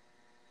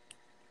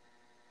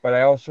 But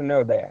I also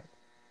know that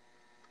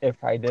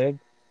if I did,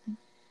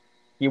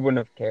 he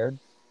wouldn't have cared.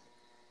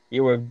 He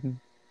would have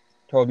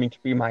told me to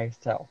be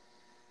myself.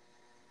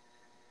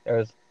 That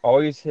was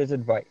always his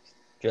advice.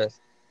 Just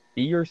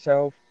be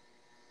yourself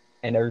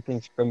and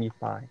everything's going to be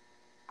fine.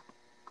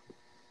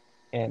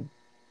 And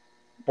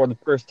for the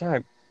first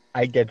time,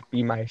 I get to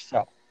be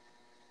myself.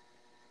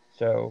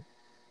 So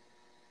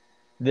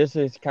this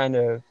is kind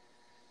of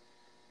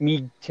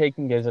me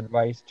taking his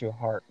advice to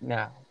heart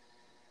now.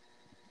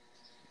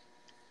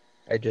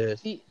 I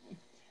just Be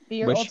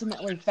your wish,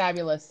 ultimately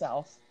fabulous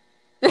self.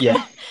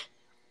 yeah,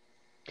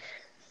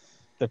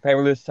 the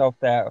fabulous self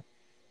that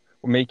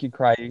will make you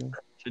cry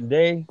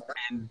today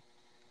and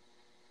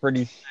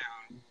pretty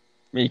soon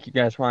make you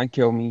guys want to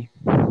kill me.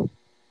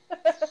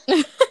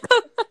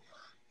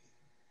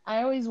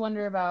 I always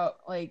wonder about,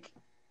 like,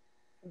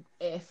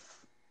 if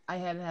I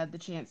had had the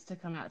chance to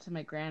come out to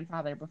my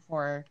grandfather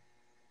before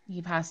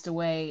he passed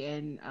away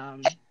in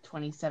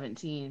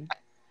 2017.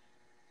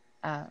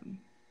 I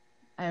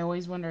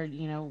always wondered,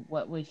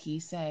 what would he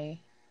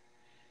say?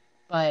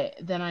 But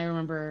then I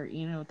remember,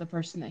 the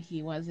person that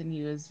he was, and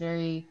he was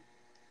very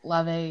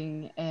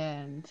loving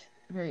and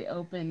very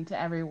open to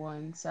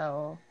everyone.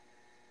 So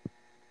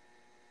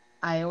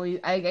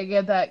I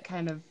get that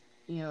kind of,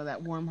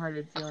 that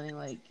warm-hearted feeling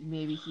like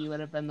maybe he would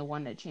have been the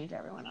one to change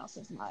everyone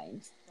else's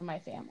minds for my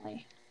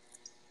family.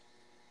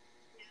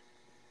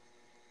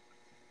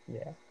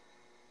 Yeah.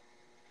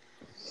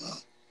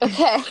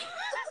 Okay.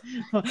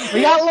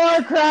 We got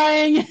Laura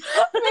crying.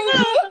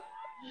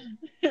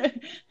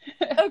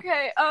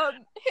 Okay.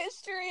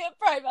 History of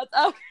Pride Month.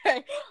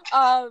 Okay.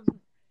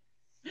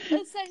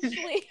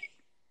 Essentially,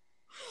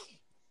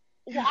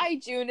 why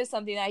June is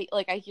something I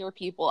hear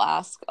people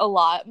ask a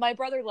lot. My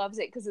brother loves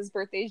it because his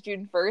birthday is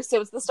June 1st,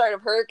 so it's the start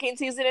of hurricane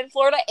season in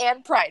Florida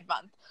and Pride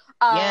Month.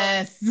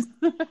 Yes.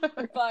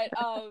 But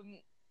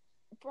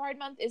Pride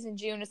Month is in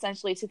June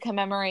essentially to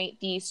commemorate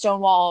the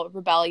Stonewall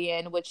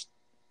Rebellion, which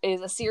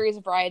is a series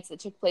of riots that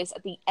took place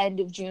at the end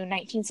of June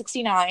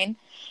 1969,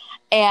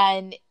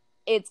 and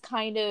it's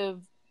kind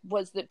of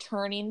was the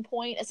turning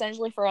point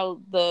essentially for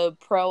the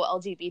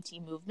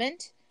pro-LGBT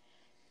movement.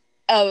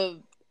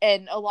 And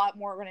a lot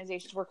more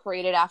organizations were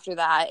created after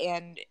that,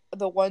 and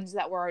the ones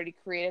that were already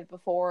created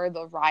before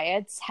the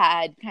riots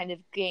had kind of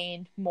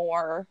gained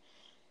more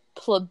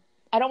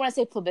I don't want to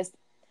say publicity.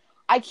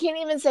 I can't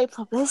even say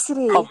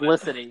publicity.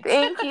 Publicity.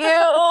 Thank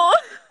you.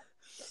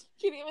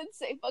 Can't even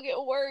say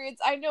fucking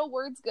words. I know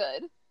words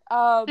good.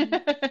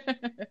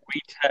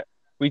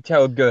 We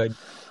tell good.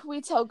 We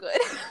tell good.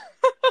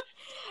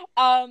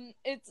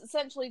 It's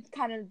essentially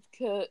kind of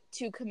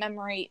to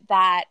commemorate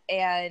that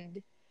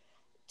and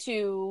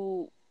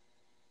to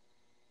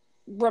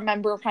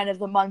remember kind of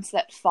the months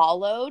that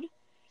followed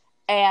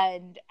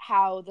and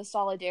how the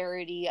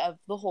solidarity of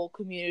the whole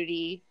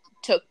community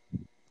took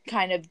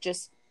kind of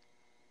just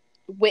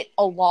went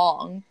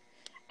along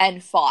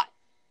and fought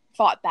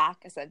back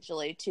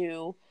essentially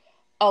to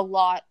a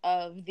lot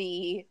of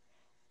the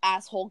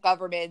asshole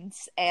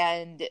governments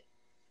and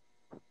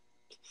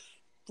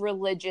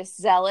religious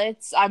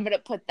zealots. I'm gonna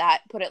put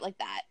it like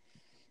that.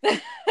 You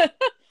put it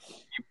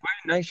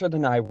nicer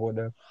than I would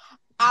have.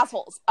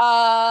 Assholes.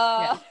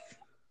 Yes.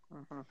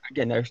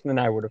 Again, nicer than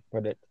I would have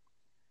put it.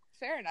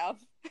 Fair enough.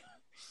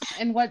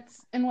 And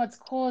what's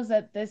cool is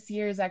that this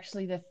year is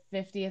actually the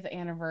 50th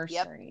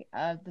anniversary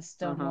of the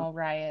Stonewall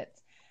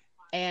riots,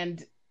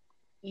 and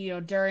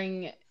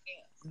during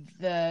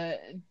the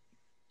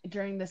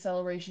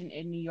celebration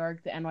in New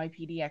York, the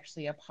NYPD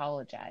actually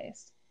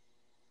apologized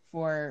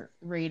for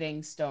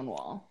raiding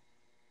Stonewall.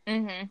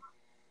 Mm-hmm.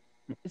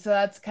 So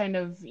that's kind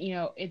of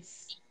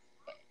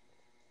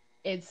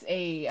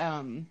it's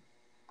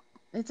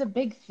a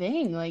big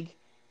thing, like,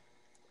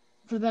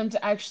 for them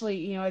to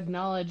actually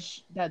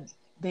acknowledge that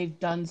they've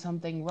done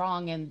something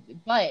wrong,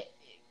 but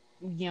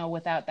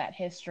without that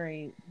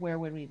history, where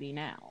would we be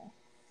now?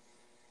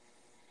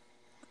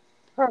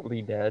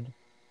 Probably dead.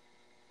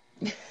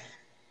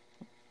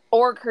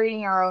 Or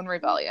creating our own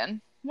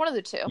rebellion. One of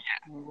the two.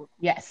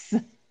 Yes.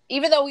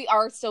 Even though we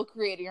are still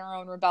creating our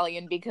own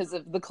rebellion because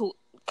of the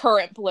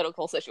current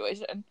political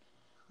situation.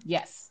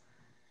 Yes.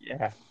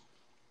 Yeah.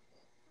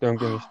 Don't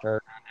get me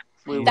started.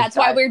 That's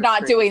why we're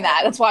not doing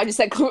that. That's why I just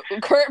said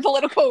current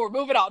political. We're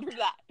moving on from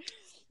that.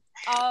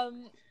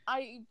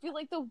 I feel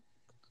like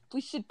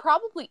we should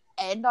probably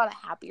end on a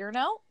happier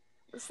note.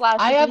 / if we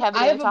have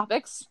any other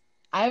topics.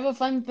 I have a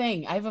fun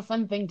thing.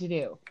 to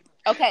do.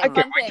 Okay, I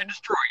can't wait to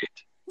destroy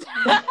it.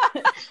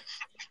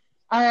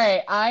 All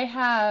right, I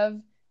have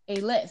a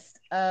list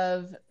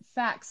of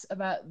facts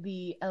about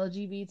the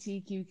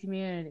LGBTQ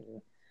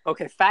community.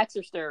 Okay, facts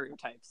or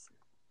stereotypes?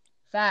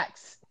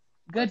 Facts.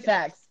 Good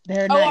facts.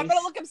 They're Oh, nice. I'm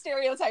gonna look up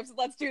stereotypes and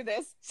let's do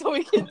this so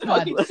we can God.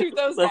 fucking shoot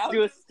those Let's out.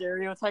 do a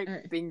stereotype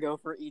Alright. bingo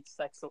for each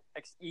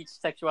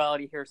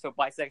sexuality here. So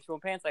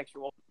bisexual,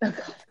 pansexual. All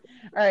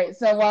right,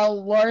 so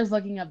while Laura's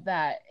looking up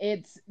that,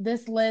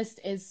 this list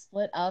is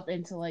split up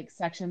into like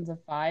sections of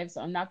 5,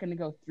 so I'm not going to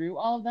go through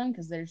all of them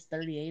because there's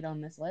 38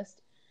 on this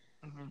list.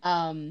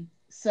 Mhm.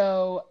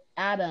 So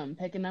Adam,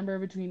 pick a number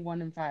between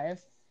 1 and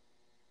 5.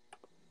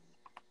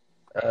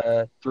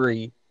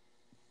 3.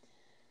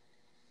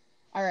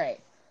 All right.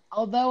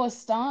 Although a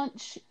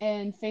staunch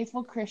and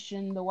faithful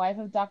Christian, the wife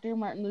of Dr.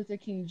 Martin Luther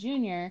King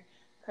Jr.,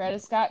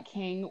 Coretta Scott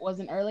King was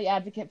an early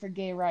advocate for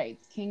gay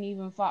rights. King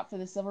even fought for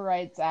the Civil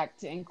Rights Act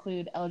to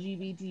include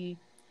LGBT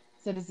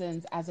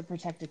citizens as a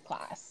protected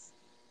class.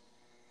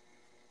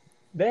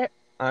 That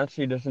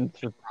honestly doesn't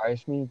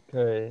surprise me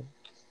because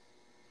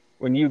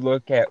when you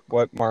look at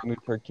what Martin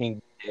Luther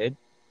King did,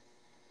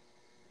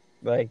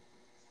 like,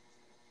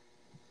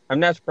 I'm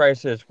not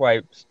surprised his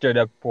wife stood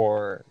up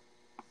for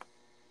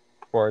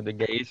the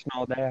gays and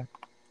all that,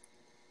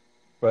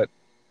 but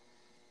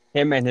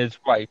him and his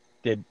wife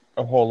did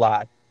a whole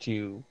lot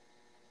to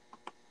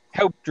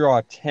help draw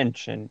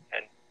attention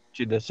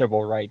to the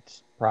civil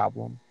rights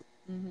problem.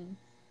 Mm-hmm.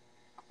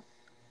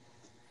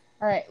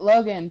 All right,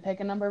 Logan, pick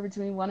a number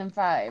between 1 and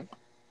 5.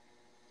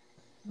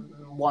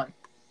 1.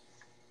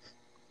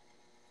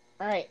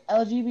 All right,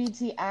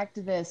 LGBT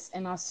activists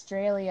in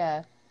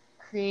Australia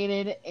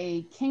created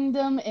a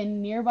kingdom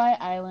in nearby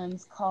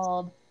islands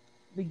called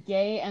the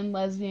Gay and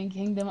Lesbian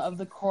Kingdom of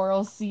the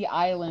Coral Sea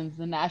Islands.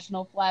 The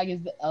national flag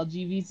is the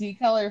LGBT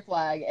color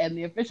flag, and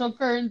the official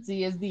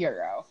currency is the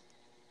euro.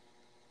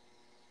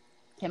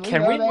 Can we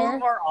Can go we there?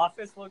 move our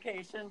office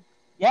location?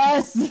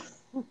 Yes.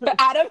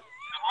 Adam,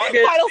 Long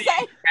as final the say.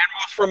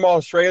 animals from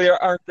Australia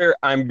aren't there,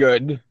 I'm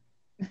good.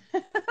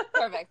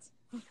 Perfect.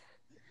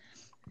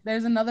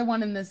 There's another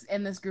one in this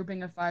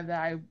grouping of 5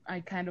 that I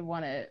kind of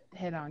want to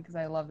hit on because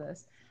I love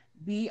this.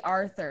 B.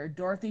 Arthur,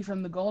 Dorothy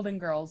from the Golden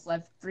Girls,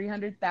 left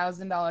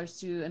 $300,000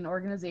 to an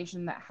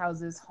organization that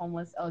houses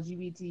homeless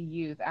LGBT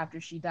youth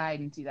after she died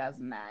in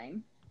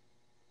 2009.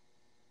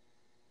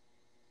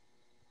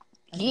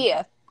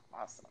 Yeah.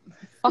 Awesome.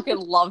 Fucking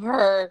love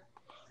her.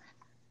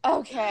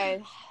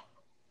 Okay.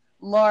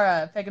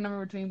 Laura, pick a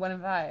number between 1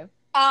 and 5.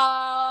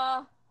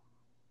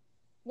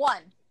 1.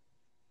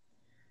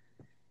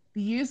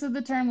 The use of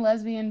the term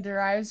lesbian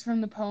derives from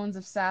the poems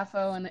of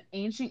Sappho, an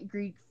ancient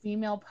Greek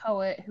female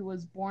poet who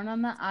was born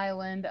on the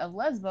island of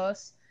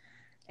Lesbos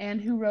and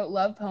who wrote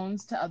love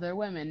poems to other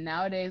women.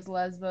 Nowadays,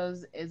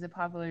 Lesbos is a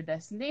popular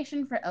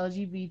destination for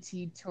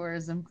LGBT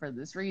tourism for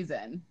this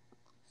reason.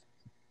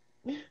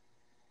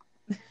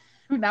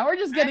 Now we're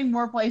just getting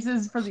more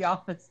places for the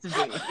office to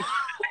be.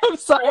 I'm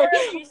sorry. Or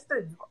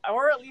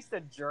at least a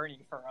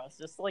journey for us.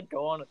 Just like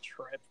go on a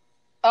trip.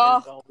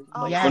 Oh,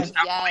 Yes.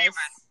 yes.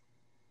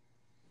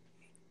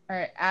 All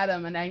right,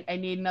 Adam, and I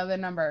need another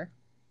number.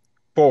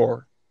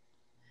 4.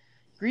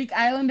 Greek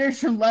islanders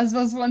from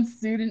Lesbos once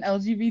sued an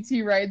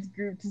LGBT rights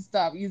group to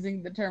stop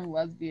using the term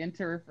lesbian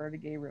to refer to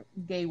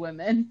gay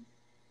women.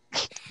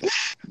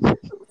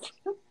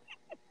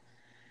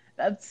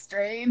 That's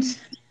strange.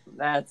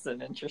 That's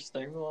an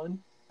interesting one.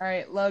 All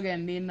right,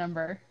 Logan, need a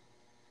number.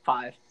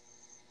 5.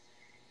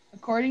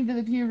 According to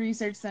the Pew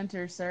Research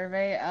Center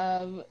survey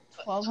of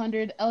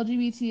 1,200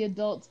 LGBT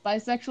adults,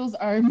 bisexuals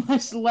are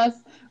much less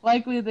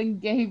likely than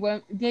gay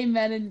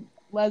men and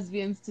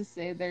lesbians to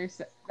say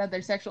that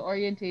their sexual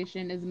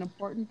orientation is an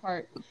important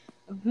part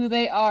of who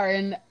they are,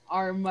 and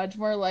are much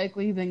more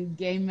likely than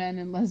gay men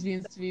and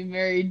lesbians to be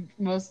married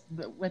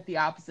with the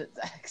opposite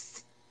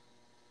sex.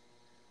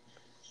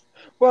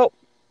 Well,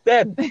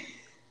 I go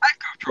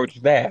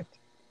towards that.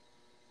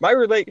 My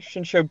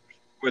relationship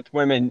with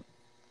women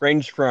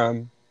range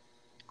from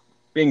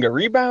being a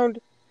rebound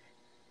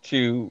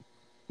to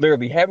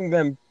literally having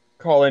them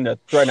call in a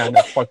threat on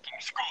the fucking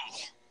school.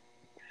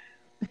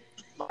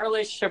 My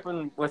relationship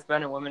with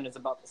men and women is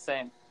about the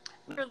same.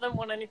 Neither of them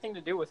want anything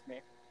to do with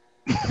me.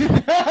 I'm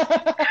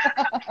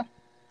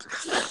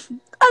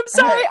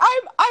sorry.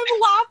 I'm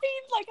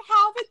laughing like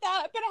half at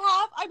that, but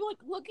half I'm like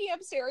looking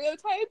up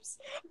stereotypes,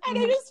 and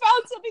I just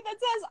found something that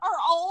says, "Are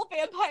all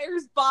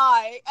vampires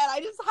bi?" And I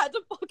just had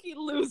to fucking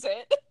lose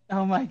it.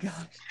 Oh my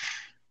gosh.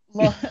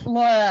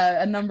 Laura,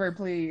 a number,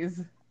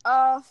 please.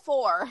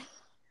 4.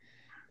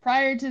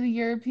 Prior to the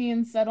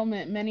European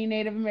settlement, many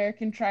Native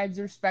American tribes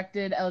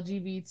respected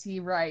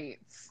LGBT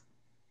rights.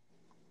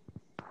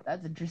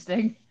 That's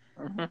interesting.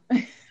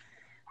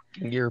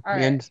 Mm-hmm.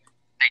 Europeans,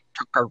 they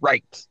took our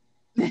rights.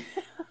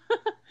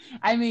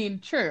 I mean,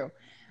 true.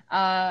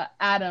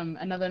 Adam,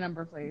 another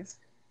number, please.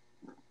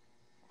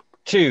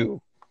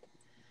 2.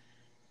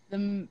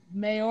 The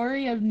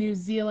Maori of New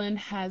Zealand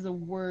has a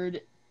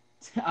word,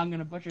 I'm going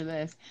to butcher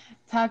this,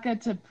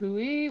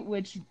 Takatapui,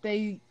 which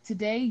they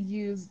today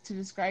use to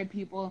describe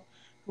people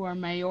who are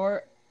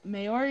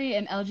Maori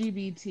and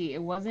LGBT.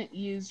 It wasn't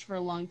used for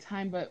a long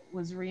time, but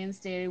was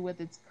reinstated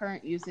with its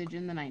current usage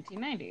in the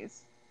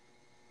 1990s.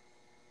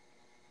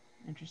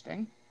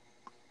 Interesting.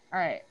 All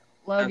right,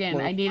 Logan,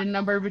 I need a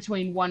number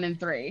between 1 and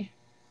 3.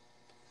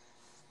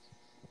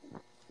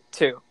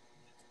 2.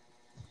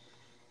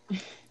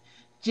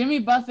 Jimmy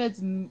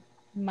Buffett's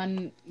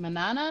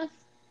Manana.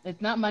 It's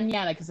not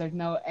manana because there's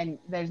no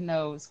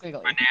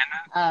squiggly.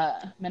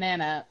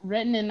 Manana,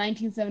 written in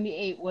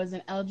 1978, was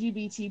an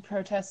LGBT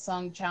protest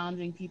song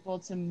challenging people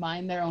to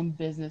mind their own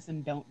business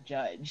and don't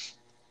judge.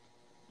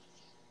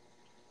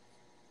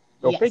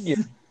 Go figure.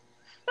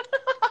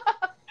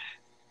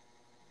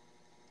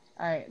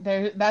 All right,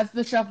 that's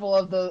the shuffle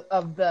of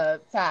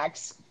the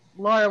facts.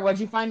 Laura, what'd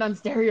you find on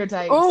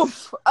stereotypes?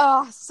 Oof,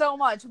 so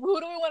much.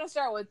 Who do we want to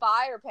start with,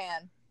 Bi or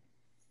Pan?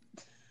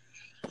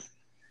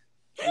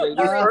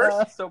 Ladies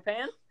first, so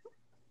Pan?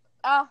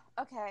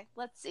 Okay,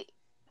 let's see.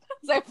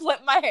 As I flip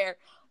my hair.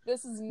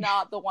 This is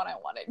not the one I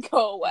wanted.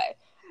 Go away.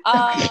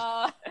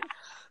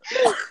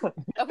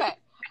 Okay.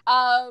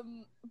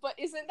 But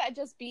isn't that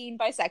just being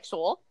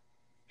bisexual?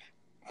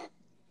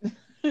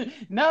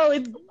 No,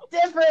 it's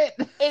different.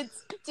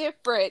 It's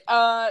different.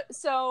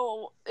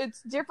 So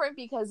it's different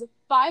because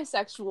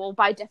bisexual,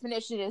 by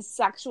definition, is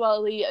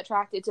sexually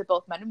attracted to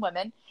both men and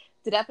women.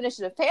 The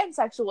definition of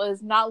pansexual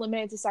is not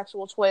limited to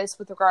sexual choice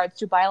with regards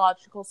to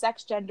biological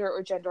sex, gender,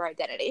 or gender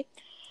identity.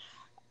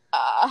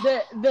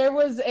 There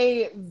was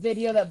a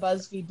video that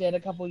BuzzFeed did a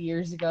couple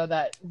years ago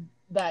that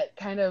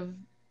kind of,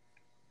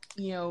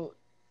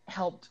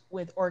 helped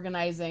with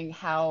organizing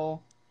how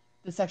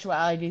the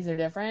sexualities are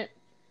different.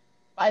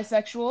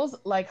 Bisexuals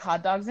like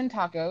hot dogs and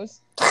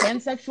tacos.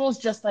 Pansexuals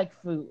just like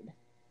food.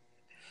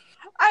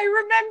 I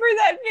remember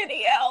that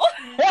video.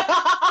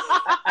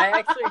 I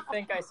actually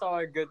think I saw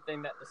a good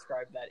thing that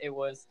described that. It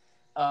was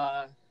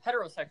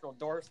heterosexual,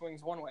 door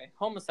swings one way.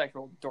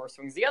 Homosexual, door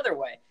swings the other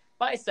way.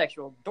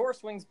 Bisexual, door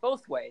swings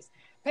both ways.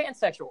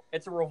 Pansexual,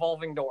 it's a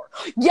revolving door.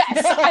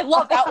 Yes, I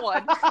love that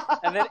one.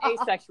 And then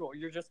asexual,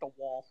 you're just a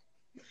wall.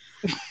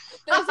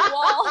 There's a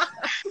wall.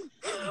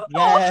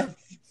 Yes.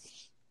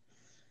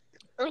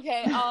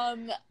 Okay,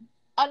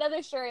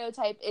 another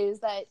stereotype is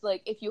that,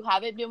 like, if you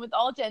haven't been with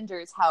all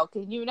genders, how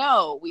can you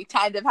know? We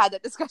kind of had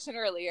that discussion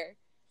earlier.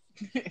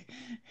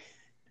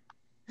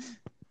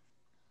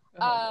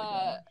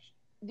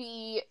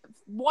 The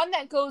one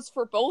that goes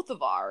for both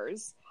of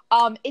ours,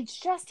 it's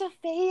just a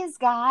phase,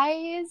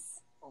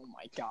 guys. Oh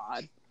my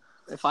god.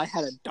 If I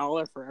had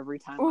 $1 for every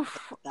time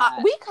Oof. I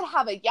that. We could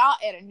have a yacht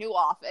and a new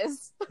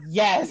office.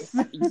 Yes.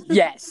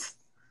 Yes.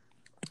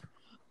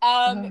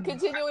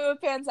 Continuing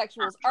with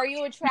pansexuals, are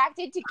you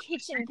attracted to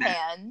kitchen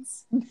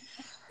pans?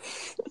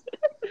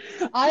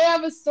 I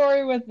have a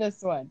story with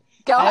this one.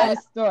 Go I ahead. have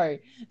a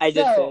story. I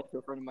did say it to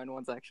a friend of mine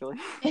once, actually.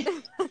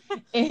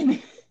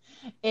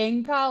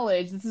 In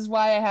college, this is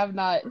why I have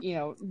not,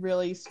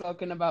 really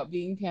spoken about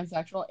being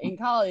pansexual. In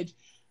college,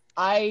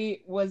 I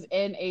was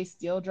in a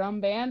steel drum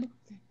band,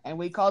 and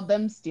we called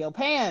them steel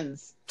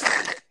pans.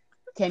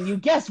 Can you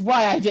guess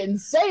why I didn't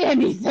say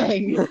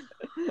anything?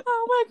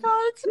 Oh my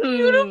god, it's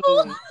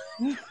beautiful.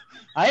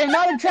 I am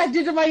not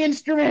attracted to my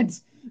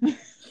instrument.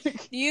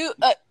 You,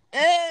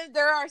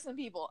 there are some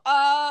people.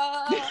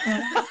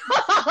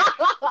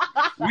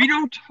 We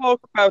don't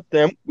talk about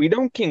them. We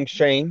don't kink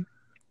shame.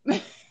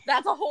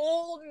 That's a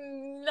whole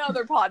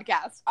nother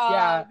podcast.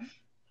 Yeah.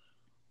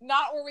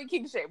 Not where we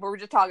king shame, where we're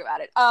just talking about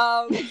it.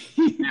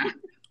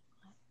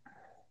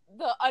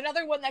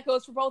 Another one that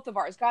goes for both of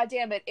ours. God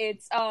damn it!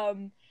 It's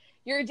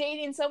you're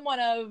dating someone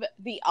of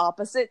the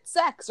opposite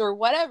sex or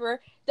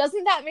whatever.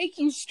 Doesn't that make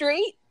you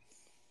straight?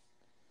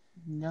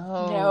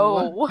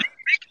 No. It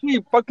makes me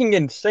fucking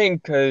insane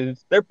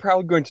because they're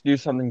probably going to do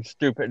something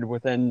stupid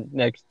within the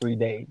next 3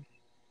 days.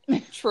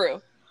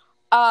 True.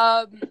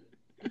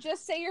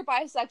 Just say you're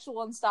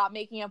bisexual and stop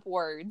making up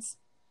words.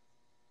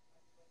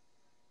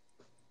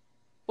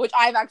 Which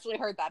I've actually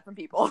heard that from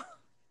people.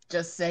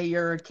 Just say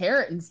you're a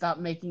carrot and stop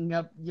making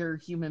up your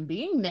human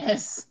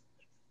beingness.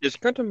 Is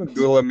Kunta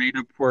a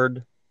made-up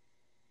word?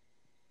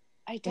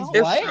 I don't.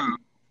 If What? so,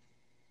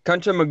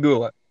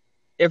 Kunta.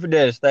 If it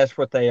is, that's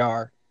what they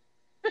are.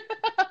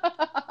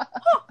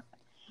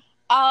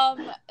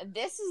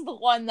 This is the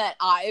one that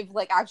I've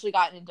actually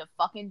gotten into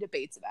fucking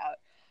debates about.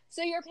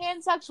 So you're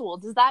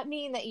pansexual. Does that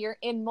mean that you're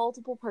in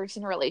multiple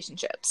person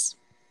relationships?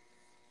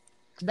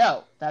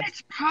 No, that's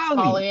It's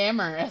poly.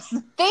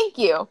 polyamorous. Thank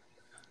you.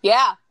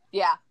 Yeah.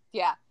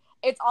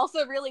 It's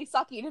also really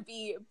sucky to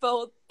be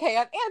both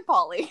pan and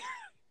poly.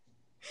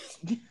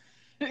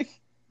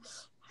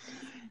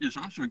 It's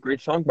also a great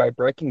song by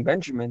Breaking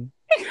Benjamin.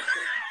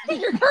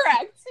 You're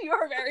correct. You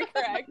are very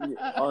correct. You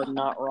are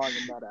not wrong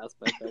in that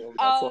aspect. I love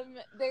that song.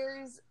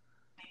 There's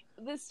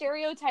the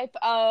stereotype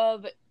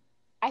of,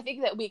 I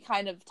think that we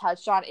kind of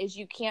touched on, is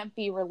you can't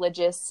be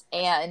religious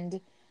and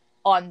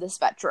on the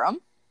spectrum.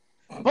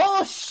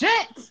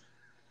 Bullshit!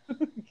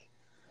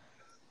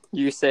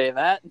 You say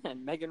that,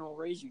 and Megan will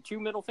raise you 2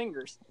 middle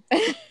fingers.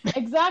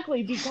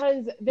 Exactly,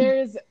 because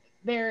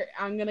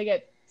I'm gonna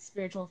get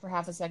spiritual for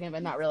half a second,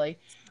 but not really.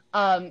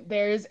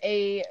 There's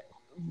a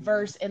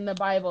verse in the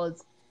Bible.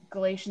 It's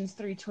Galatians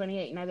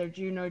 3:28. Neither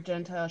Jew nor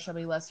Gentile shall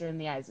be lesser in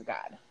the eyes of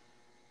God.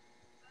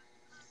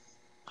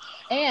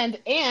 And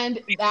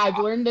I've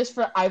learned this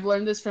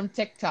from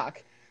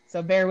TikTok.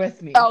 So bear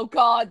with me. Oh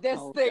God, this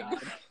thing. God.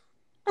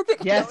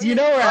 Yes, you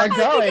know where I'm I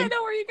think I going.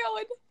 know where you're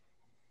going.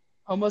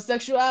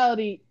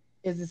 Homosexuality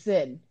is a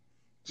sin.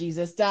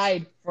 Jesus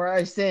died for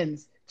our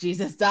sins.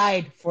 Jesus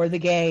died for the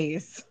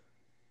gays.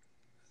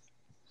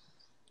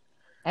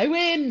 I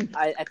win.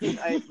 I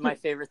think my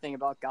favorite thing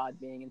about God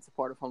being in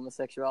support of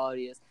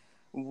homosexuality is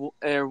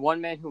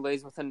one man who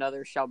lays with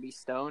another shall be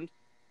stoned.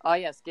 Oh,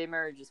 yes, gay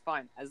marriage is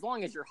fine, as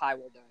long as you're high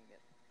while doing it.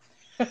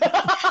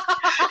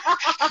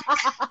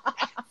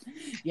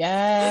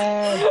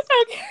 Yes.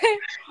 Okay.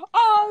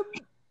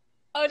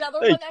 Another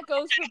one that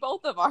goes for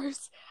both of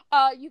ours.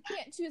 You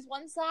can't choose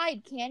one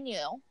side, can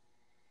you?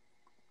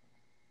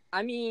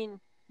 I mean,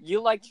 you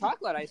like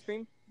chocolate ice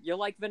cream, you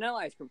like vanilla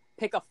ice cream.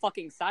 Pick a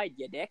fucking side,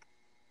 you dick.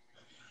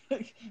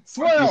 You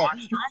Swirl.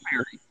 want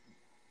strawberry.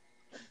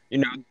 You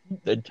know,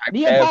 the type that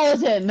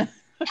Neapolitan.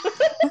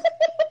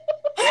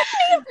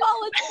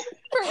 Neapolitan.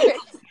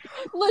 Perfect.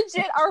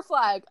 Legit our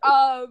flag.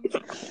 God,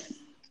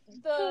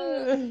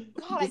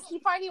 I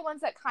keep finding ones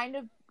that kind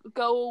of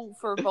go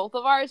for both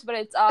of ours, but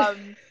it's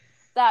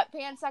that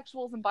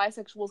pansexuals and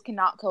bisexuals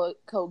cannot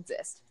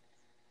coexist.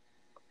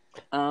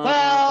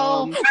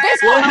 Well, This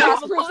we'll podcast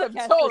have a proves them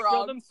podcast so to show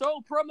wrong. them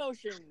so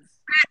promotions.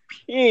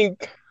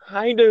 pink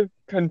kind of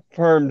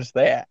confirms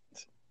that.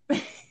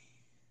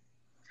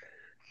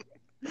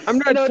 I'm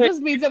not no, it saying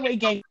just means that we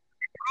gay.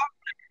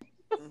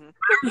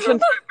 ever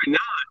since I've been on,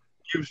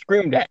 you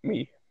screamed at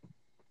me.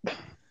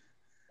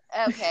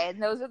 Okay,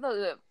 and those are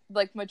the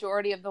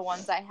majority of the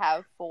ones I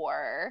have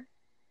for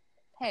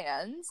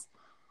pans.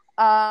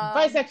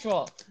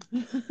 Bisexual.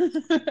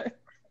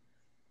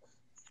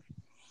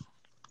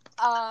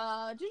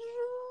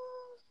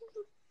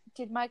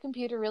 Did my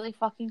computer really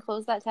fucking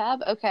close that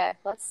tab? Okay,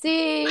 let's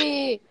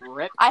see.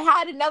 Rip. I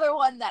had another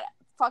one that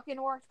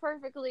fucking worked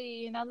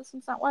perfectly. Now this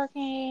one's not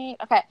working.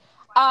 Okay.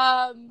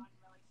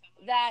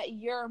 That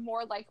you're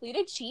more likely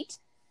to cheat.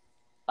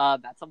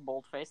 That's a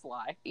bold-faced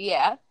lie.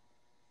 Yeah.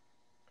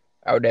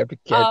 I would have to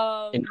get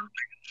in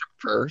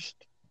first.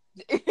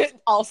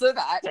 Also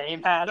that.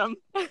 Same, Adam.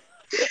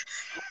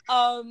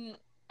 I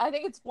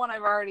think it's one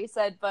I've already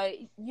said, but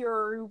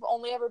you've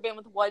only ever been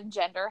with one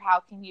gender. How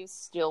can you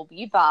still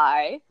be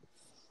bi?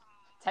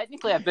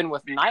 Technically, I've been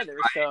with neither,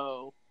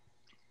 so...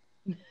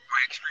 My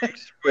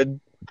experience with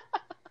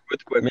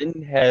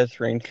women has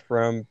ranged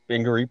from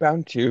being a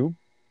rebound to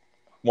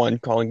one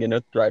calling in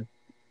a threat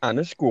on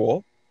a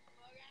school.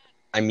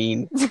 I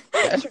mean,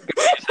 that's a good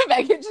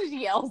Megan just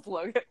yells,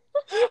 Logan.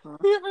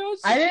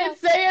 I didn't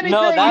say anything.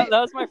 No, that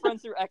was my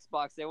friends through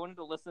Xbox. They wanted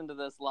to listen to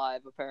this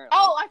live, apparently.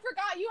 Oh, I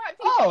forgot you had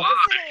people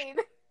listening.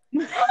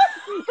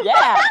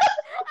 Yeah! I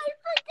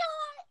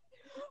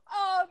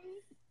forgot.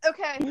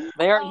 Okay.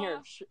 They aren't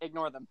here.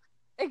 Ignore them.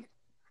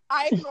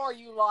 I ignore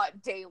you lot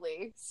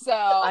daily, so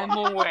I'm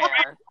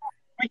aware.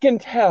 We can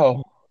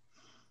tell.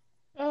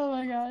 Oh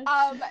my gosh.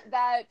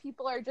 that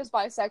people are just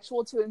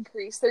bisexual to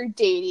increase their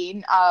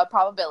dating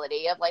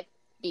probability of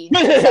being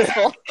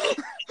successful.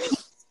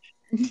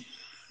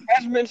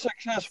 Hasn't been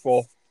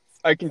successful.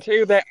 I can tell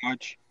you that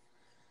much.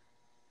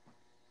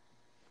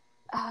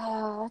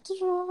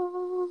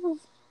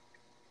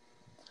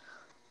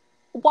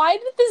 Why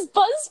did this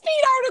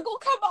BuzzFeed article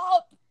come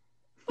up?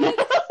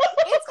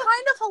 It's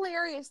kind of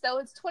hilarious, though.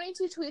 It's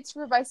 22 tweets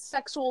for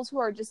bisexuals who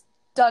are just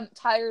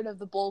tired of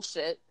the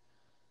bullshit.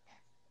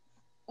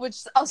 Which,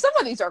 some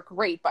of these are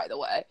great, by the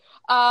way.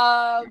 You're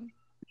a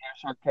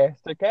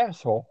sarcastic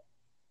asshole.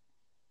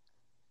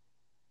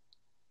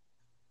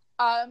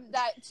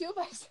 That two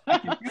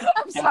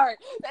I'm sorry.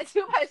 That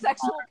two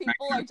bisexual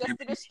people are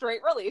just in a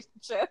straight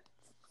relationship.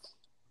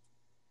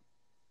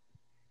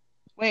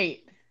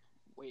 Wait,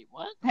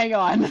 what? hang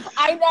on.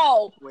 I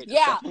know. Wait a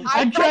Yeah, second.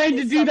 I'm trying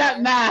to do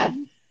that math.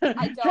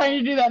 I don't.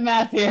 Trying to do that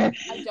math here.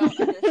 I don't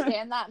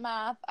understand that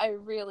math. I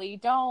really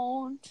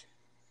don't.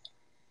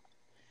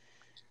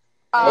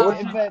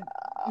 But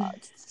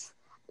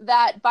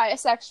That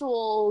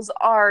bisexuals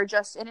are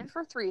just in it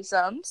for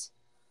threesomes.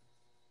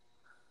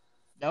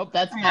 nope,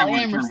 that's Yeah, we're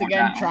polyamorous sure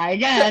again. we're Try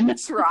again.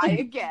 Try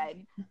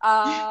again.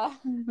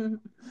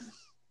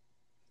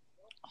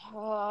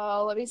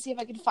 Let me see if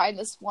I can find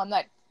this one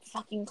that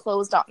fucking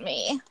closed on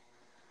me.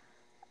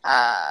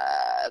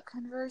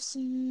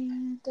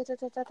 Conversing. She's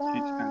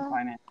gonna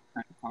find it.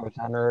 Close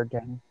on her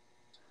again.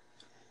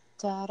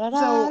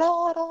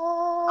 I've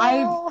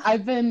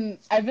been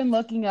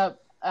looking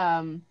up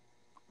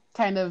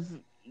kind of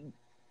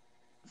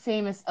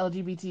famous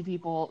LGBT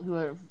people who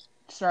are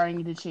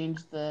starting to change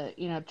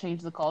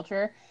the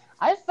culture.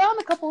 I found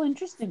a couple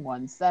interesting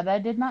ones that I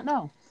did not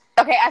know.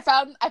 Okay, I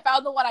found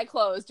the one I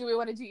closed. Do we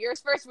want to do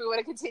yours first, or do we want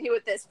to continue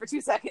with this for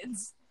 2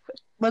 seconds?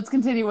 Let's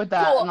continue with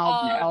that, Cool, and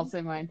I'll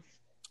say mine.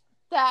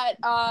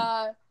 That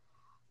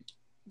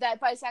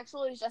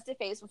bisexual is just a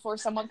phase before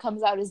someone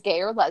comes out as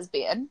gay or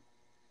lesbian.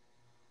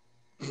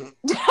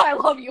 I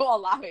love you all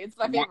laughing. It's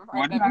my favorite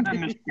part. What about a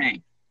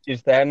mistake?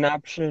 Is that an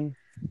option?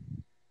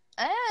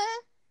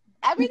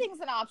 Everything's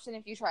an option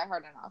if you try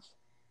hard enough.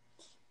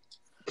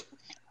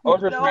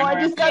 Also, No,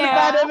 I just got a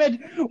Yeah. bad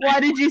image. Why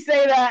did you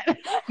say that?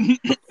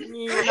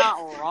 You're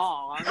not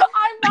wrong.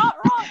 I'm not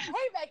wrong.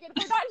 Hey, Megan,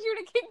 we're not here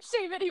to kink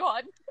shame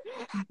anyone.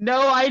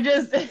 No, I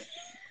just.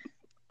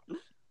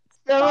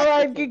 Never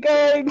mind, keep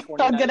going.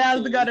 I'll get out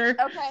of the gutter.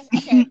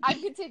 Okay,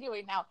 I'm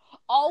continuing now.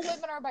 All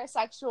women are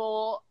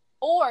bisexual,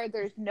 or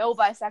there's no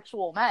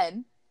bisexual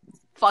men.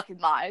 Fucking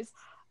lies.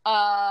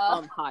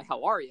 Hi,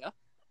 how are you?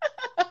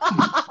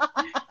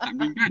 I'm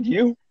doing good.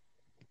 You?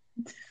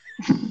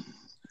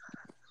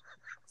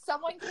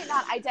 Someone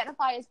cannot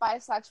identify as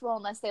bisexual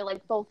unless they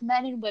like both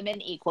men and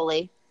women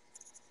equally.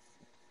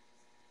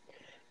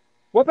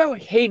 What about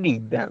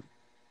hating them?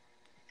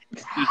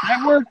 Does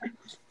that work?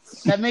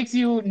 That makes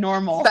you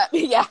normal.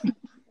 Yeah.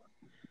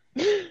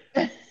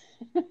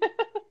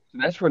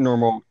 That's what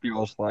normal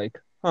feels like.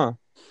 Huh.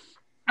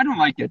 I don't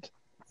like it.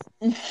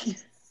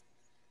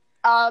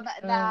 That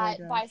gosh.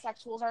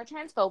 bisexuals are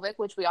transphobic,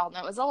 which we all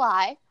know is a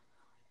lie.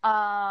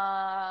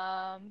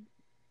 I'm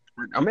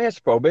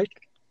asphobic.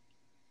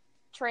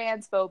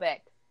 Transphobic.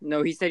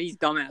 No, he said he's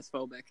dumbass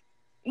phobic.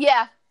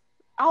 Yeah.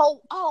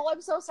 Oh,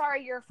 I'm so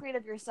sorry. You're afraid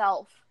of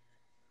yourself.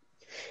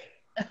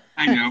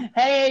 I know.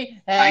 Hey.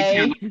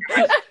 I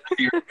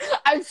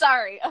I'm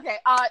sorry. Okay.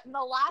 And the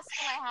last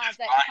one I have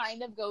that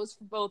kind of goes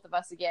for both of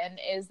us again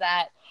is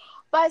that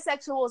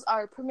bisexuals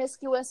are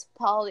promiscuous,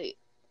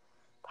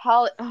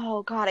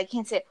 oh god, I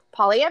can't say it.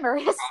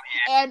 Polyamorous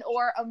and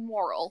or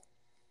immoral.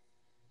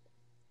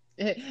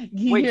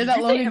 You Wait, hear did that,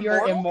 you say Logan?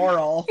 You're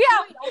immoral.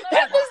 Yeah,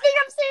 this thing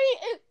I'm saying,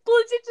 it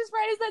legit just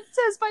right as that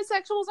says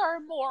bisexuals are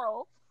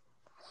immoral.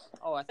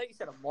 Oh, I thought you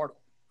said immortal.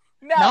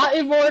 No. Not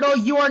immortal.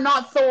 You are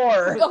not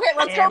Thor. Okay,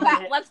 let's go Damn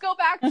back. it. Let's go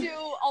back to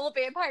all the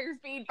vampires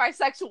being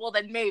bisexual.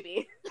 Then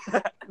maybe.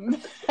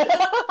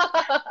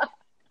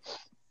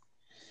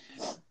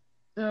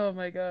 Oh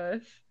my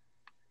gosh.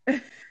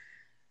 Wait,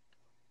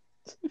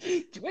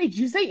 did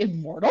you say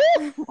immortal?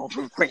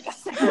 Wait a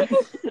second.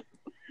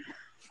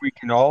 We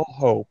can all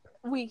hope.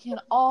 We can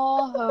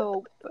all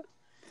hope.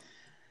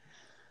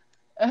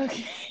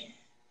 Okay.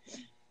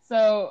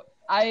 So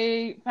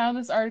I found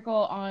this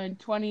article on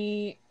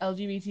 20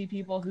 LGBT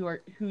people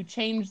who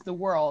changed the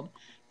world.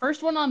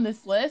 First one on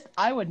this list,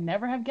 I would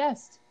never have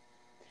guessed.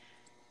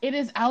 It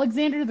is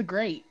Alexander the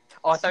Great.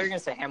 Oh, I thought you were gonna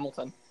say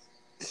Hamilton.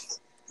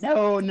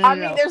 No. I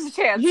mean, there's a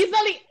chance.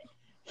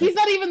 He's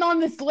not even on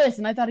this list,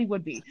 and I thought he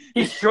would be.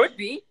 He should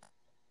be.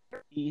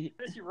 He-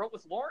 Because you wrote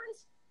with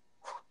Lawrence.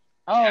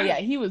 oh yeah,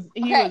 he was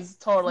Okay,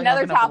 totally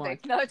Another hooking up with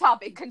topic. Another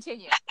topic.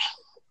 Continue.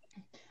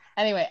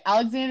 Anyway,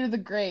 Alexander the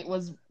Great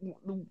was.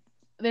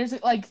 There's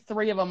like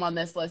 3 of them on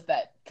this list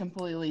that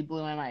completely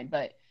blew my mind,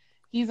 but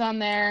he's on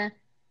there.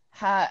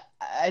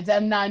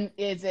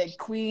 Is a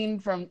queen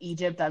from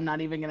Egypt. I'm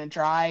not even gonna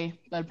try,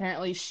 but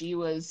apparently she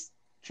was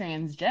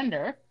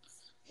transgender.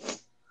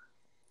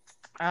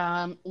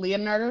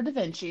 Leonardo da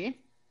Vinci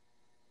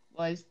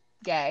was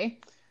gay,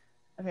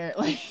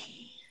 apparently.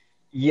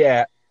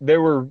 Yeah,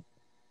 there were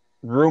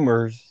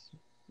rumors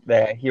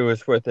that he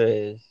was with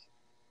his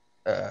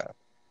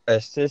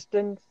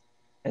assistants,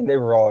 and they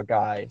were all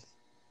guys.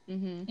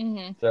 Mm-hmm.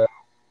 Mm-hmm. So,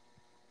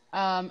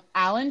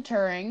 Alan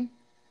Turing,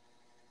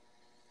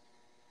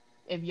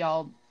 if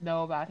y'all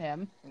know about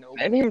him. Nope.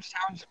 that name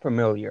sounds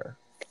familiar.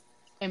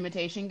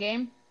 Imitation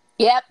Game.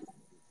 Yep.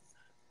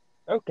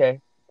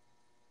 Okay.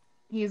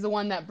 He's the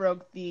one that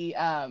broke the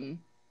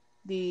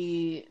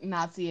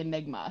Nazi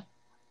Enigma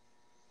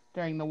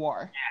during the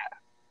war.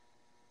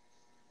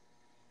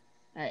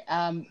 Yeah.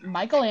 All right.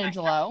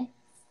 Michelangelo.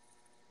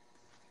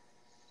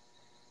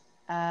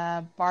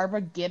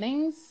 Barbara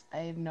Giddings. I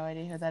have no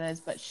idea who that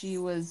is, but she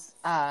was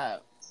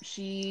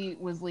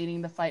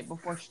leading the fight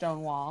before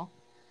Stonewall.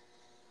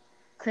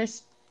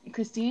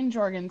 Christine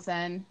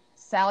Jorgensen,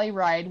 Sally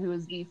Ride, who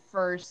was the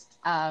first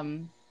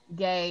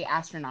gay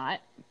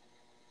astronaut.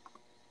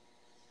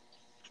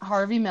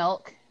 Harvey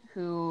Milk,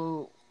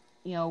 who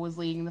was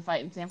leading the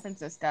fight in San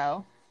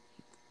Francisco.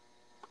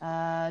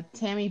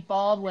 Tammy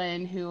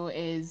Baldwin, who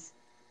is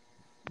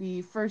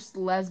the first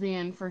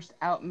lesbian, first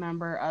out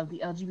member of the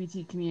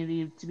LGBT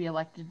community to be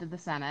elected to the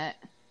Senate.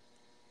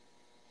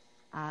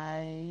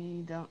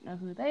 I don't know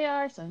who they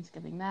are, so I'm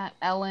skipping that.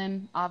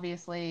 Ellen,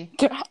 obviously.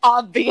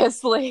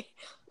 Obviously.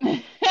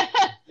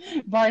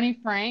 Barney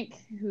Frank,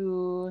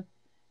 who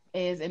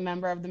is a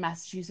member of the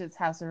Massachusetts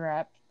House of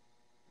Reps.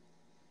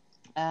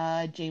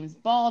 James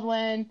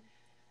Baldwin.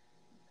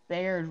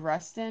 Bayard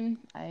Rustin.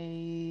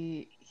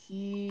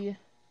 He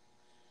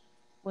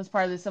was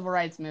part of the Civil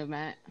Rights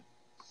Movement.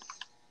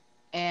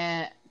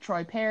 And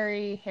Troy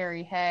Perry,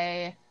 Harry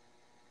Hay.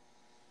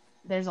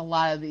 There's a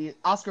lot of these.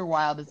 Oscar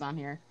Wilde is on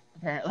here,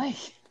 apparently,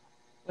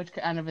 which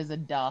kind of is a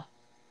duh.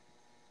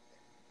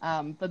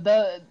 But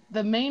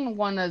the main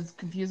one I was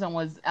confused on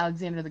was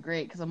Alexander the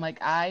Great, because I'm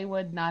like, I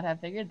would not have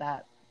figured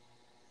that.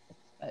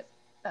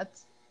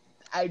 But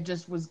I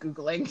just was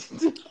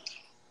Googling.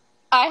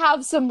 I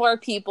have some more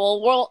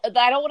people. Well,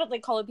 I don't want to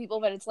call it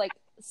people, but it's like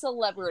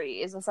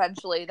celebrities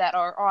essentially that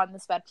are on the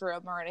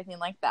spectrum or anything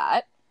like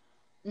that.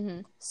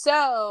 Mm-hmm.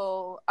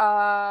 So,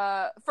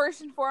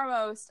 first and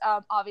foremost,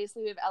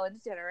 obviously we have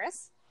Ellen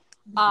DeGeneres.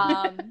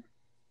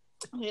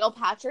 Neil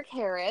Patrick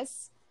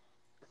Harris.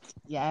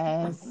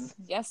 Yes.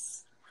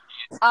 Yes.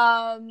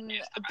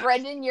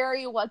 Brendan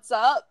Urie, what's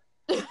up?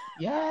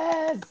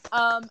 Yes.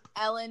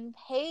 Ellen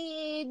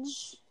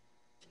Page.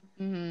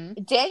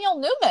 Mm-hmm. Daniel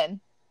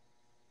Newman.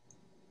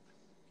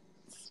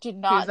 Did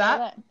not Who's know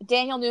that? that.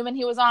 Daniel Newman,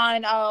 he was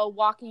on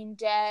Walking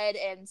Dead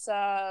and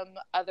some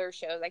other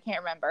shows. I can't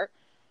remember.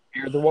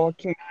 Fear the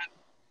Walking.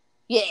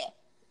 Yeah.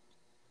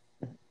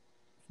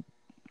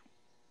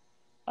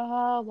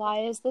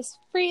 Why is this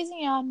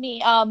freezing on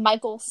me?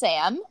 Michael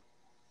Sam.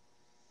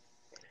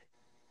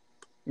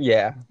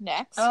 Yeah,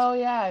 Next. Oh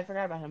yeah, I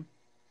forgot about him.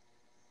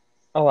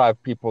 a lot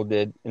of people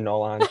did, in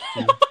all honesty.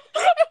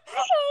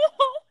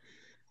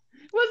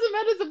 Wasn't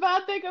meant as a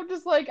bad thing. I'm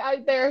just like,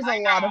 there's a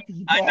lot of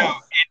people. I know.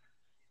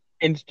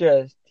 It's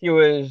just he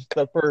was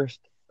the first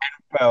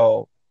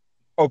NFL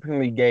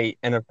openly gay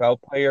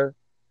NFL player.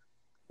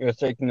 He was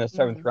taken in the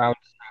seventh round,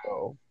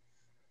 so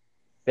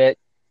that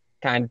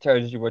kind of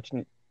tells you what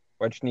you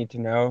need to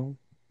know.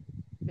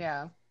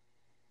 Yeah.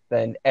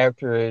 Then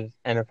after his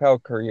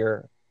NFL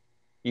career,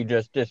 he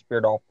just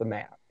disappeared off the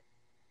map.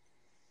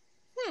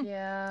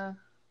 Yeah.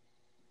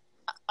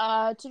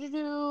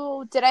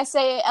 Did I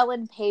say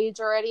Ellen Page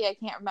already? I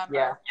can't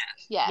remember.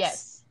 Yeah.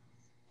 Yes.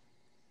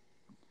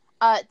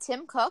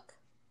 Tim Cook.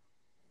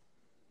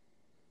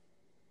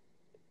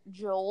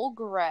 Joel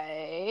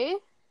Grey.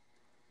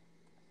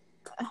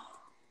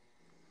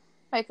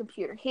 My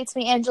computer hates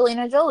me.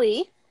 Angelina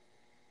Jolie.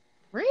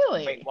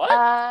 Really? Wait, what?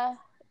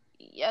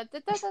 Yeah.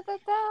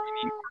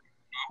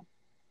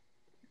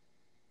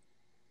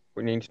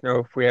 We need to know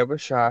if we have a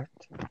shot.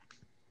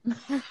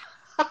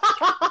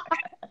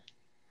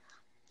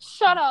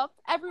 Shut up.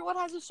 Everyone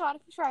has a shot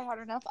if you try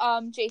hard enough.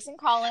 Jason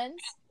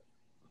Collins.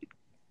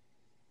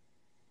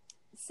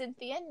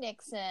 Cynthia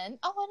Nixon.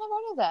 Oh, I never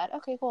knew that.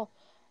 Okay, cool.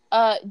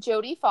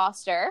 Jodie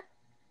Foster.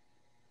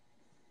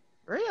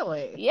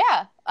 Really?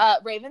 Yeah.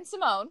 Raven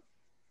Simone.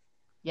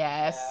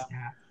 Yes.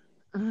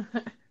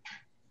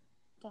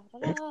 Da,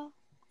 da, da.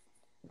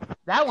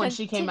 That one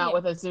she came out Continue.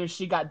 with as soon as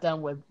she got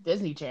done with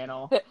Disney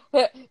Channel.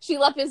 She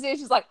left Disney.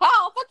 She's like,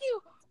 "Oh, fuck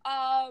you."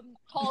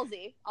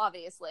 Halsey,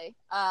 obviously.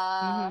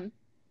 Mhm.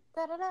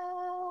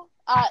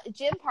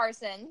 Jim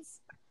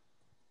Parsons,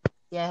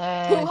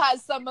 Yes. who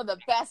has some of the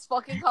best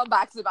fucking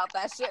comebacks about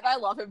that shit, and I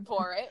love him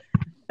for it.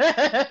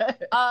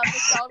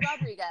 Michelle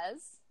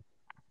Rodriguez,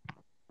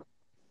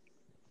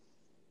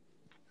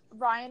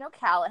 Ryan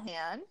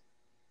O'Callahan,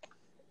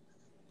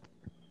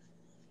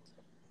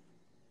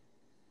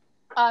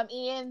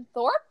 Ian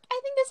Thorpe, I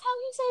think that's how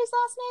you say his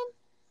last name.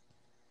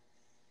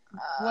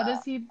 What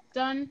has he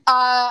done?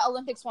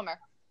 Olympic swimmer.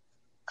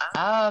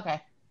 Oh,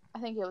 okay. I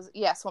think it was,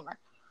 swimmer.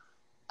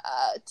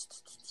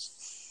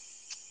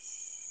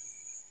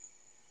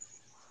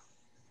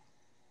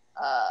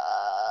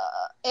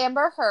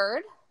 Amber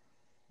Heard.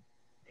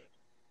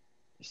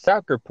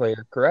 Soccer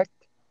player, correct?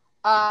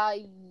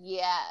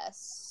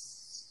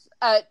 Yes.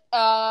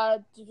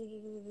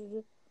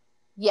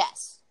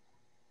 Yes,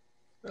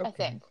 Okay. I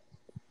think.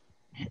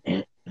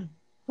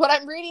 What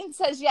I'm reading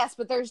says yes,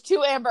 but there's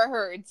two Amber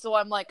Heards, so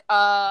I'm like,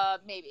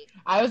 maybe.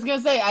 I was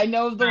gonna say I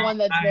know the one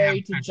that's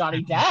married to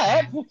Johnny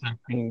Depp.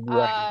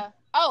 Right.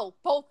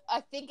 Both. I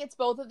think it's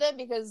both of them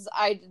because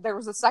there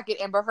was a second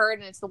Amber Heard,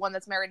 and it's the one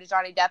that's married to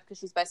Johnny Depp because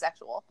she's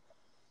bisexual.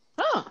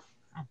 Huh.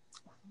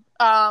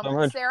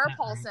 Sarah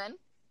Paulson,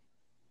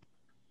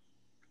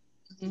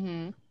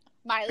 Mm-hmm.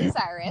 Miley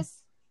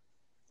Cyrus,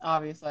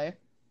 Obviously.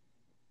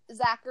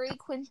 Zachary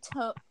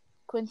Quintino.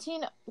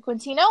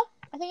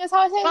 I think is how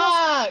I say it.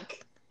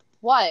 Fuck.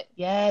 What?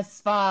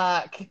 Yes,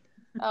 fuck.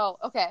 Oh,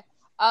 okay.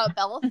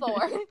 Bella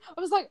Thorne.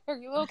 I was like, are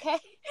you okay?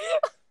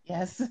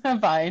 Yes, I'm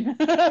fine.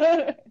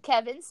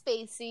 Kevin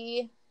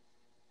Spacey.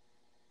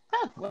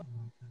 Huh, well,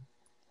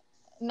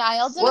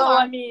 Niall DeMar. Well,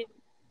 I mean,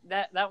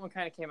 that one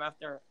kind of came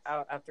after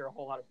a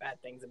whole lot of bad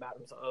things about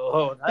him.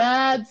 So,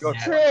 that's good.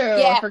 true.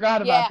 I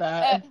forgot about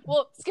that.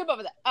 Well, skip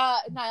over that.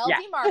 Niall Yeah.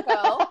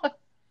 DeMarco.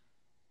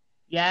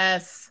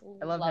 Yes,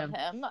 I love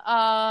him.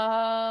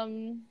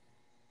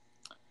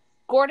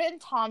 Gordon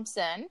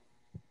Thompson.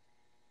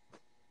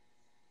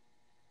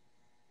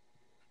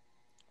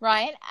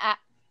 Ryan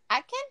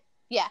Atkin?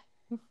 Yeah.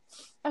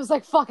 I was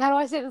like, fuck, how do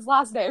I say this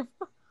last name?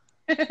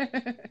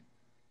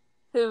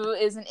 Who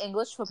is an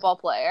English football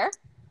player.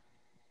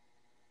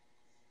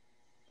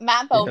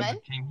 Matt Bowman.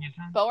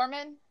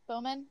 Bomer?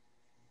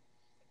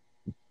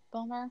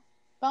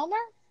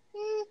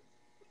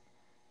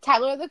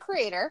 Tyler, the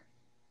Creator.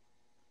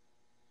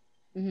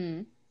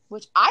 Mm-hmm.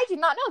 Which I did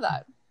not know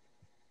that.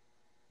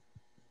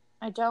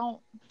 I don't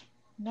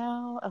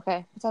know.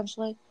 Okay,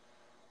 potentially.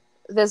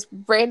 This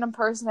random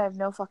person, I have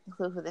no fucking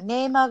clue who the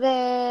name of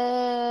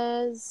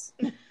is.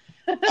 And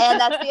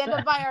that's the end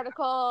of my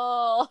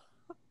article.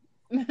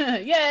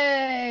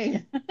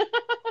 Yay!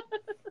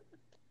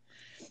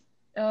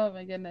 Oh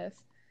my goodness.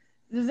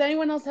 Does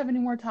anyone else have any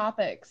more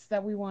topics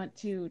that we want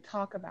to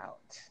talk about?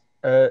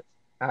 I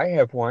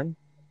have one.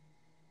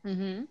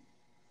 Mm-hmm.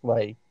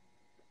 Like,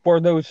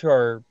 for those who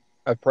are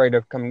afraid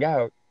of coming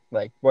out,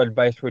 like, what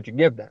advice would you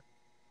give them?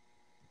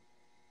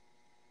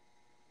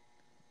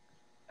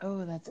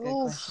 Oh, that's a good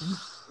Oof.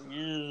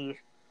 question.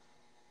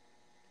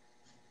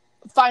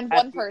 Find At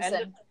one the end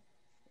person.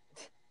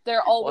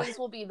 There always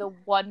will be the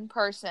one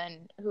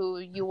person who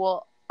you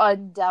will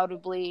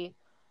undoubtedly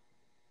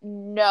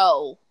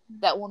know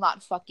that will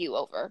not fuck you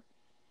over.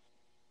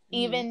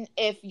 Even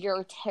if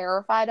you're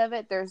terrified of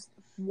it, there's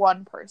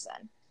one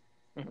person.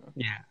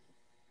 Yeah.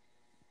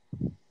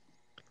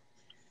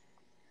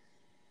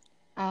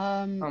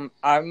 I'm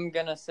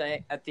gonna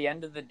say, at the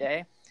end of the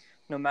day,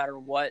 no matter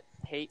what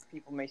hate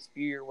people may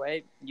spew your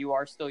way, you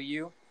are still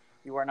you.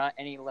 You are not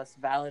any less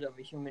valid of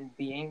a human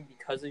being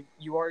because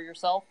you are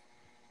yourself.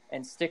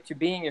 And stick to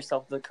being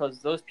yourself, because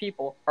those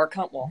people are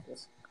cunt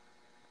waffles.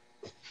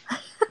 That's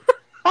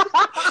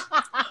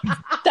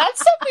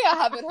something I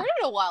haven't heard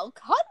in a while.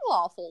 Cunt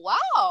waffle.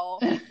 Wow.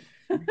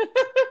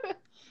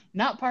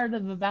 Not part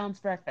of the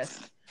balanced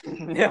breakfast.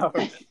 No.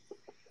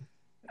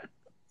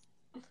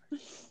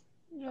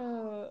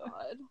 Oh,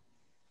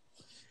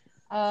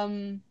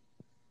 God.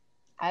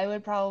 I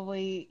would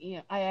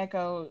probably, I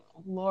echo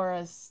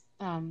Laura's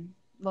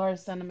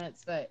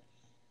sentiments, but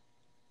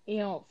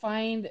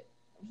find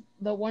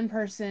the one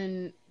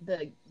person,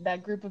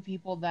 that group of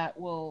people that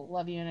will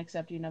love you and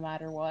accept you no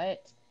matter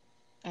what.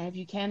 And if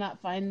you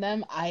cannot find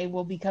them, I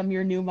will become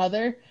your new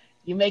mother.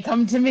 You may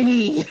come to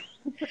me.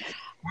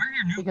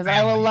 Because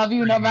I will love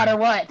you no matter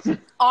what.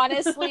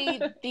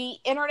 Honestly, the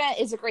internet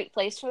is a great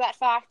place for that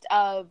fact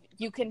of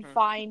you can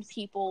find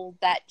people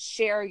that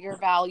share your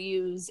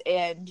values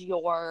and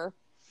your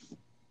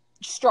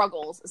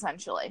struggles,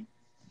 essentially.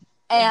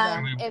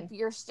 And Exactly. if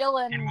you're still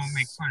in... And we'll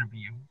make fun of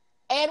you.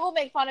 And we'll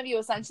make fun of you,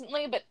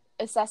 essentially, but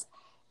assess...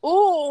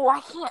 Ooh,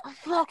 I can't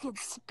fucking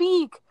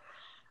speak.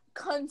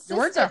 Consistently. The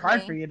words are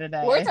hard for you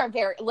today. Words are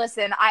very...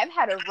 Listen, I've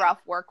had a rough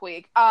work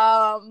week.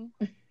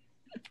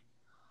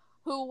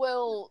 Who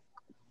will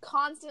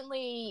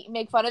constantly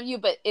make fun of you,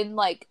 but in,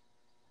 like,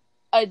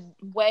 a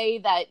way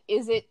that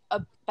isn't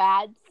a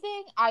bad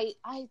thing? I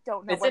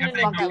don't know where the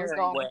fuck I was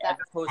going with that. As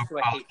opposed to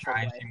a hateful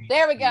way.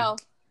 There we go.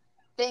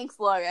 Thanks,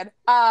 Logan.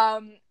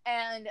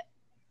 And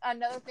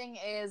another thing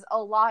is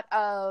a lot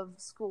of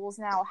schools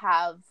now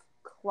have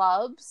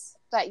clubs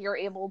that you're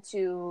able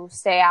to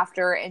stay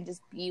after and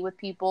just be with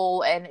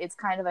people, and it's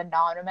kind of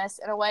anonymous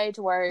in a way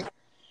to where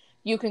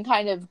you can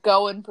kind of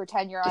go and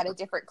pretend you're at a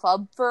different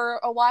club for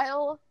a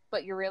while,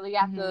 but you're really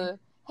at the,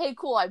 hey,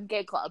 cool, I'm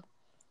gay club.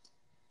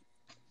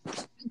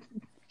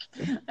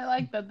 I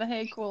like that, the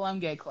hey, cool, I'm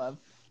gay club.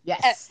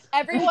 Yes.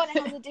 Everyone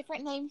has a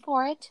different name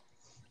for it.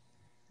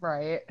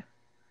 Right.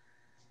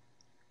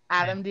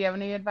 Adam, do you have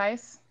any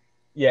advice?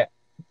 Yeah.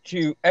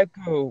 To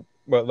echo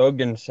what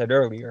Logan said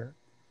earlier,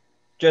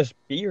 just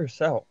be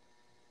yourself.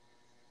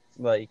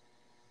 Like,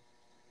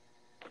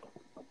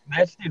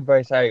 that's the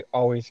advice I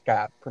always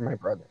got from my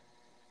brother.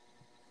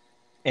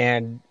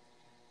 And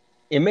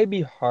it may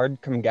be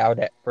hard coming out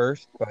at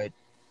first, but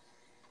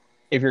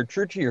if you're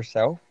true to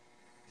yourself,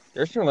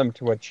 there's no limit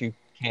to what you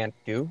can't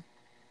do,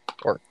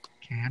 or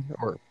can,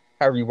 or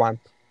however you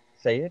want to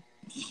say it.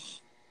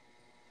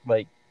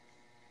 Like,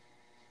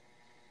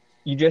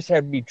 you just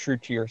have to be true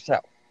to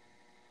yourself.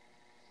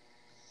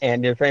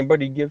 And if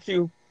anybody gives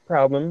you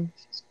problems,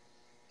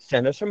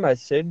 send us a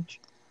message.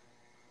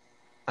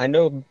 I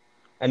know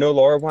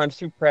Laura wants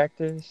to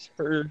practice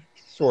her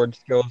sword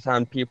skills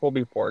on people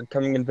before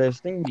coming and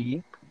visiting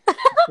me.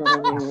 We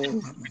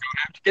don't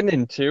have to get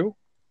into.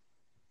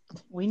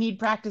 We need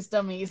practice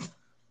dummies.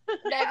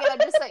 Megan, I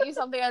just sent you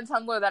something on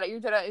Tumblr that you're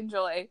gonna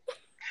enjoy.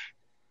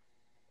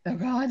 Oh,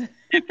 God.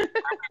 I'm a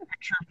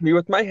picture of me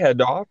with my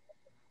head off,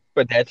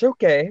 but that's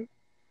okay.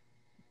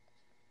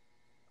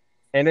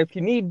 And if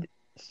you need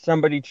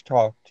somebody to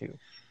talk to,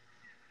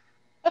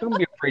 don't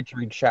be afraid to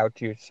reach out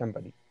to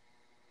somebody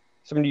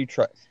you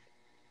trust.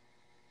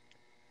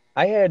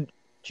 I had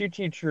 2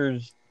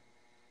 teachers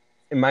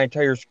in my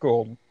entire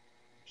school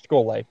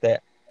life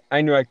that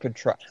I knew I could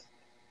trust.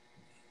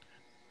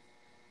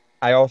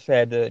 I also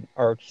had an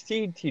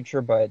ROTC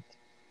teacher, but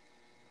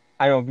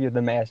I don't view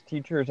them as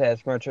teachers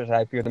as much as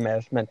I view them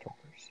as mentors.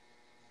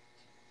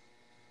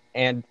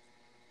 And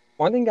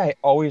one thing I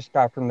always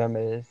got from them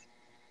is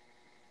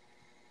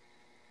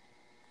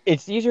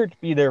it's easier to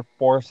be there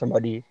for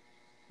somebody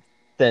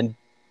than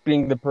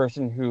being the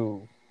person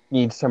who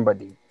needs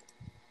somebody.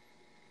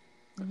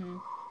 Mm-hmm.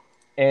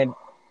 And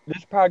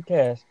this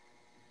podcast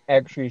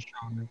actually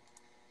showed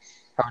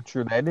how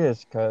true that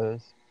is,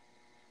 because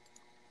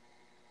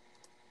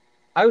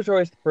I was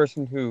always the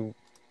person who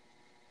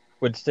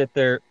would sit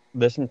there,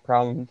 listen to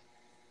problems,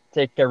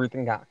 take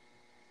everything on.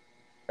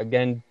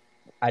 Again,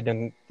 I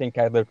didn't think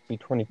I lived to be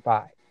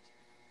 25.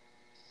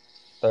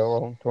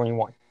 So, I'm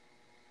 21.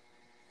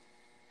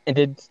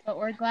 But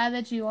we're glad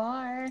that you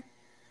are.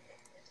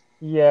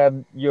 Yeah,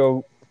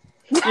 you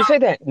say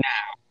that now.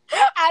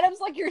 Adam's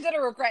like, you're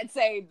gonna regret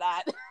saying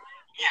that.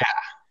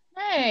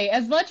 Yeah. Hey,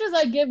 as much as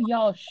I give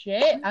y'all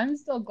shit, I'm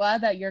still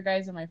glad that your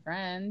guys are my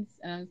friends,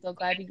 and I'm still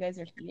glad you guys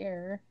are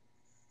here.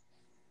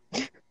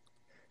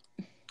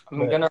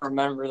 I'm gonna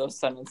remember those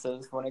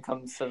sentences when it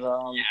comes to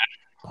the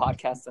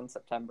podcast in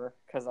September,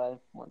 because I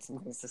want some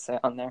things to say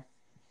on there.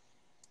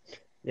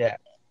 Yeah.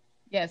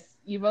 Yes,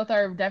 you both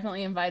are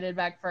definitely invited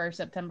back for our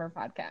September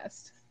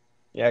podcast.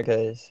 Yeah,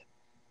 because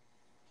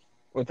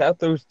without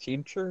those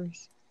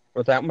teachers,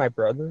 without my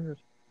brothers,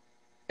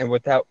 and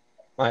without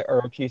my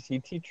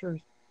ROTC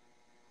teachers,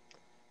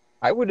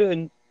 I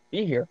wouldn't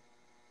be here.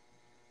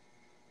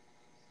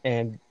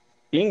 And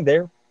being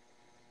there,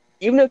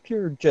 even if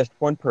you're just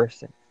one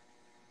person,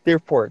 there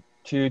for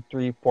 2,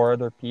 3, 4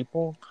 other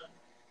people,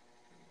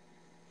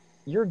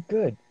 you're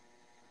good.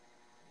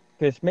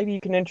 Because maybe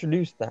you can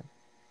introduce them.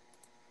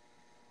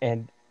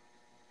 And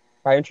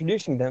by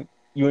introducing them,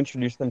 you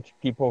introduce them to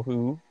people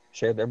who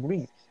share their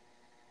beliefs.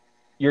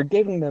 You're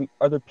giving them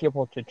other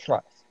people to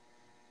trust.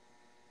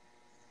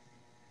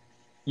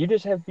 You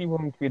just have to be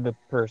willing to be the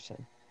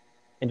person,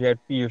 and you have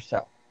to be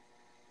yourself.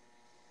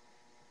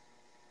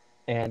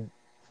 And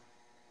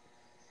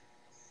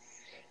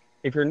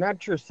if you're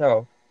not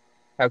yourself,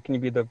 how can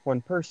you be the one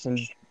person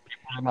people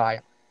rely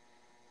on?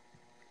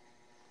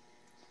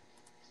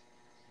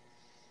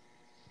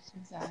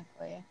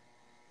 Exactly.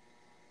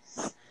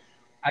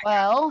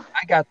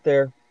 I got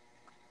there.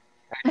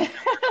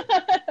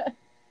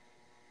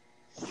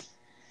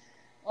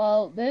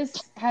 Well, this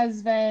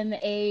has been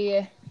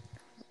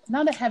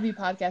not a heavy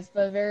podcast,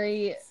 but a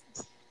very,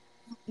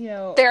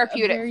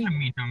 Therapeutic.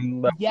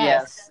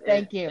 Yes,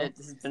 thank you. It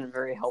has been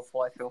very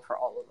helpful, I feel, for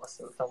all of us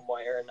in some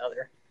way or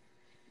another.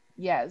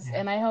 Yes,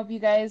 and I hope you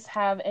guys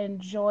have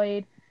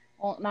enjoyed.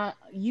 Well, not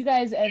you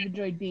guys have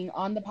enjoyed being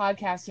on the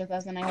podcast with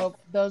us, and I hope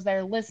those that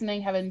are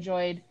listening have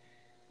enjoyed,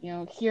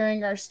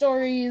 hearing our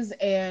stories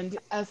and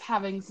us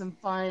having some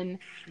fun.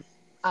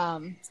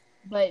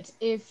 But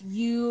if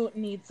you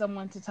need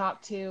someone to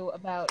talk to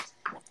about,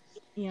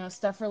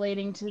 stuff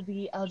relating to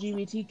the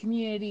LGBT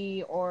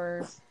community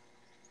or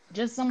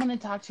just someone to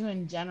talk to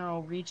in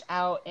general, reach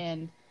out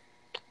and,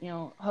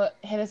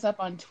 hit us up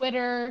on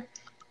Twitter.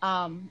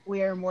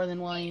 We are more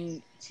than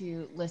willing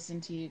to listen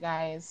to you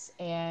guys.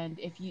 And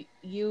if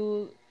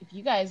you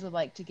guys would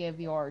like to give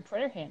your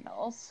Twitter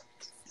handles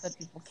so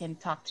people can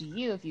talk to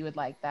you if you would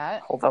like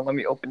that. Hold on, let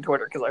me open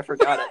Twitter because I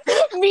forgot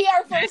it. Me,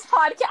 our first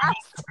podcast.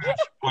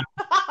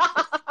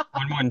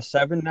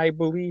 117, I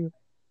believe.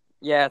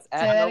 Yeah, it's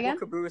Say that at again? Noble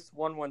Caboose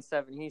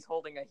 117. He's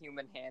holding a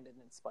human hand and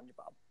it's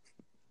SpongeBob.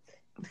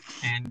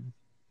 And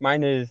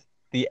mine is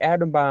the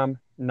Atom Bomb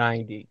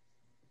 90.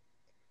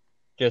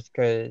 Just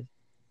because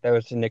that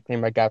was the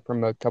nickname I got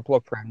from a couple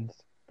of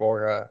friends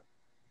for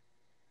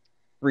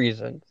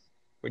reasons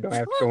we don't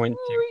have to go into.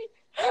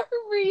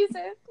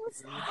 Reasons.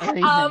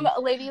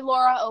 Lady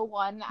Laura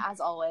 01, as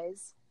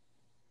always.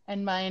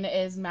 And mine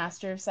is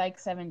Master of Psych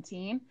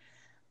 17.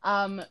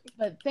 But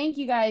thank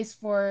you guys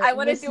for I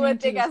want to do a listening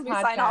to thing this as we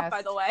sign off, podcast.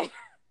 by the way.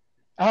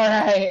 All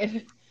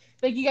right.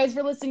 Thank you guys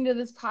for listening to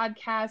this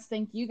podcast.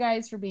 Thank you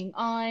guys for being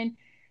on.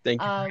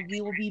 Thank you.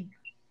 We will be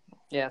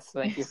Yes,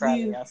 thank you for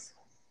having us.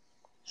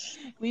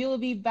 We will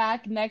be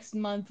back next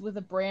month with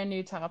a brand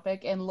new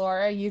topic. And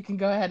Laura, you can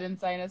go ahead and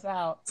sign us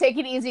out. Take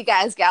it easy,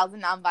 guys, gals,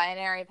 and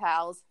non-binary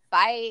pals.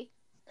 Bye.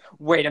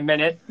 Wait a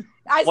minute.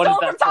 I What stole is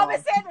from that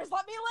Thomas song? Sanders.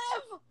 Let me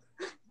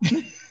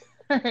live.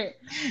 All right.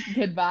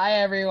 Goodbye,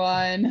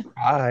 everyone.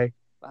 Bye.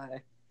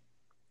 Bye.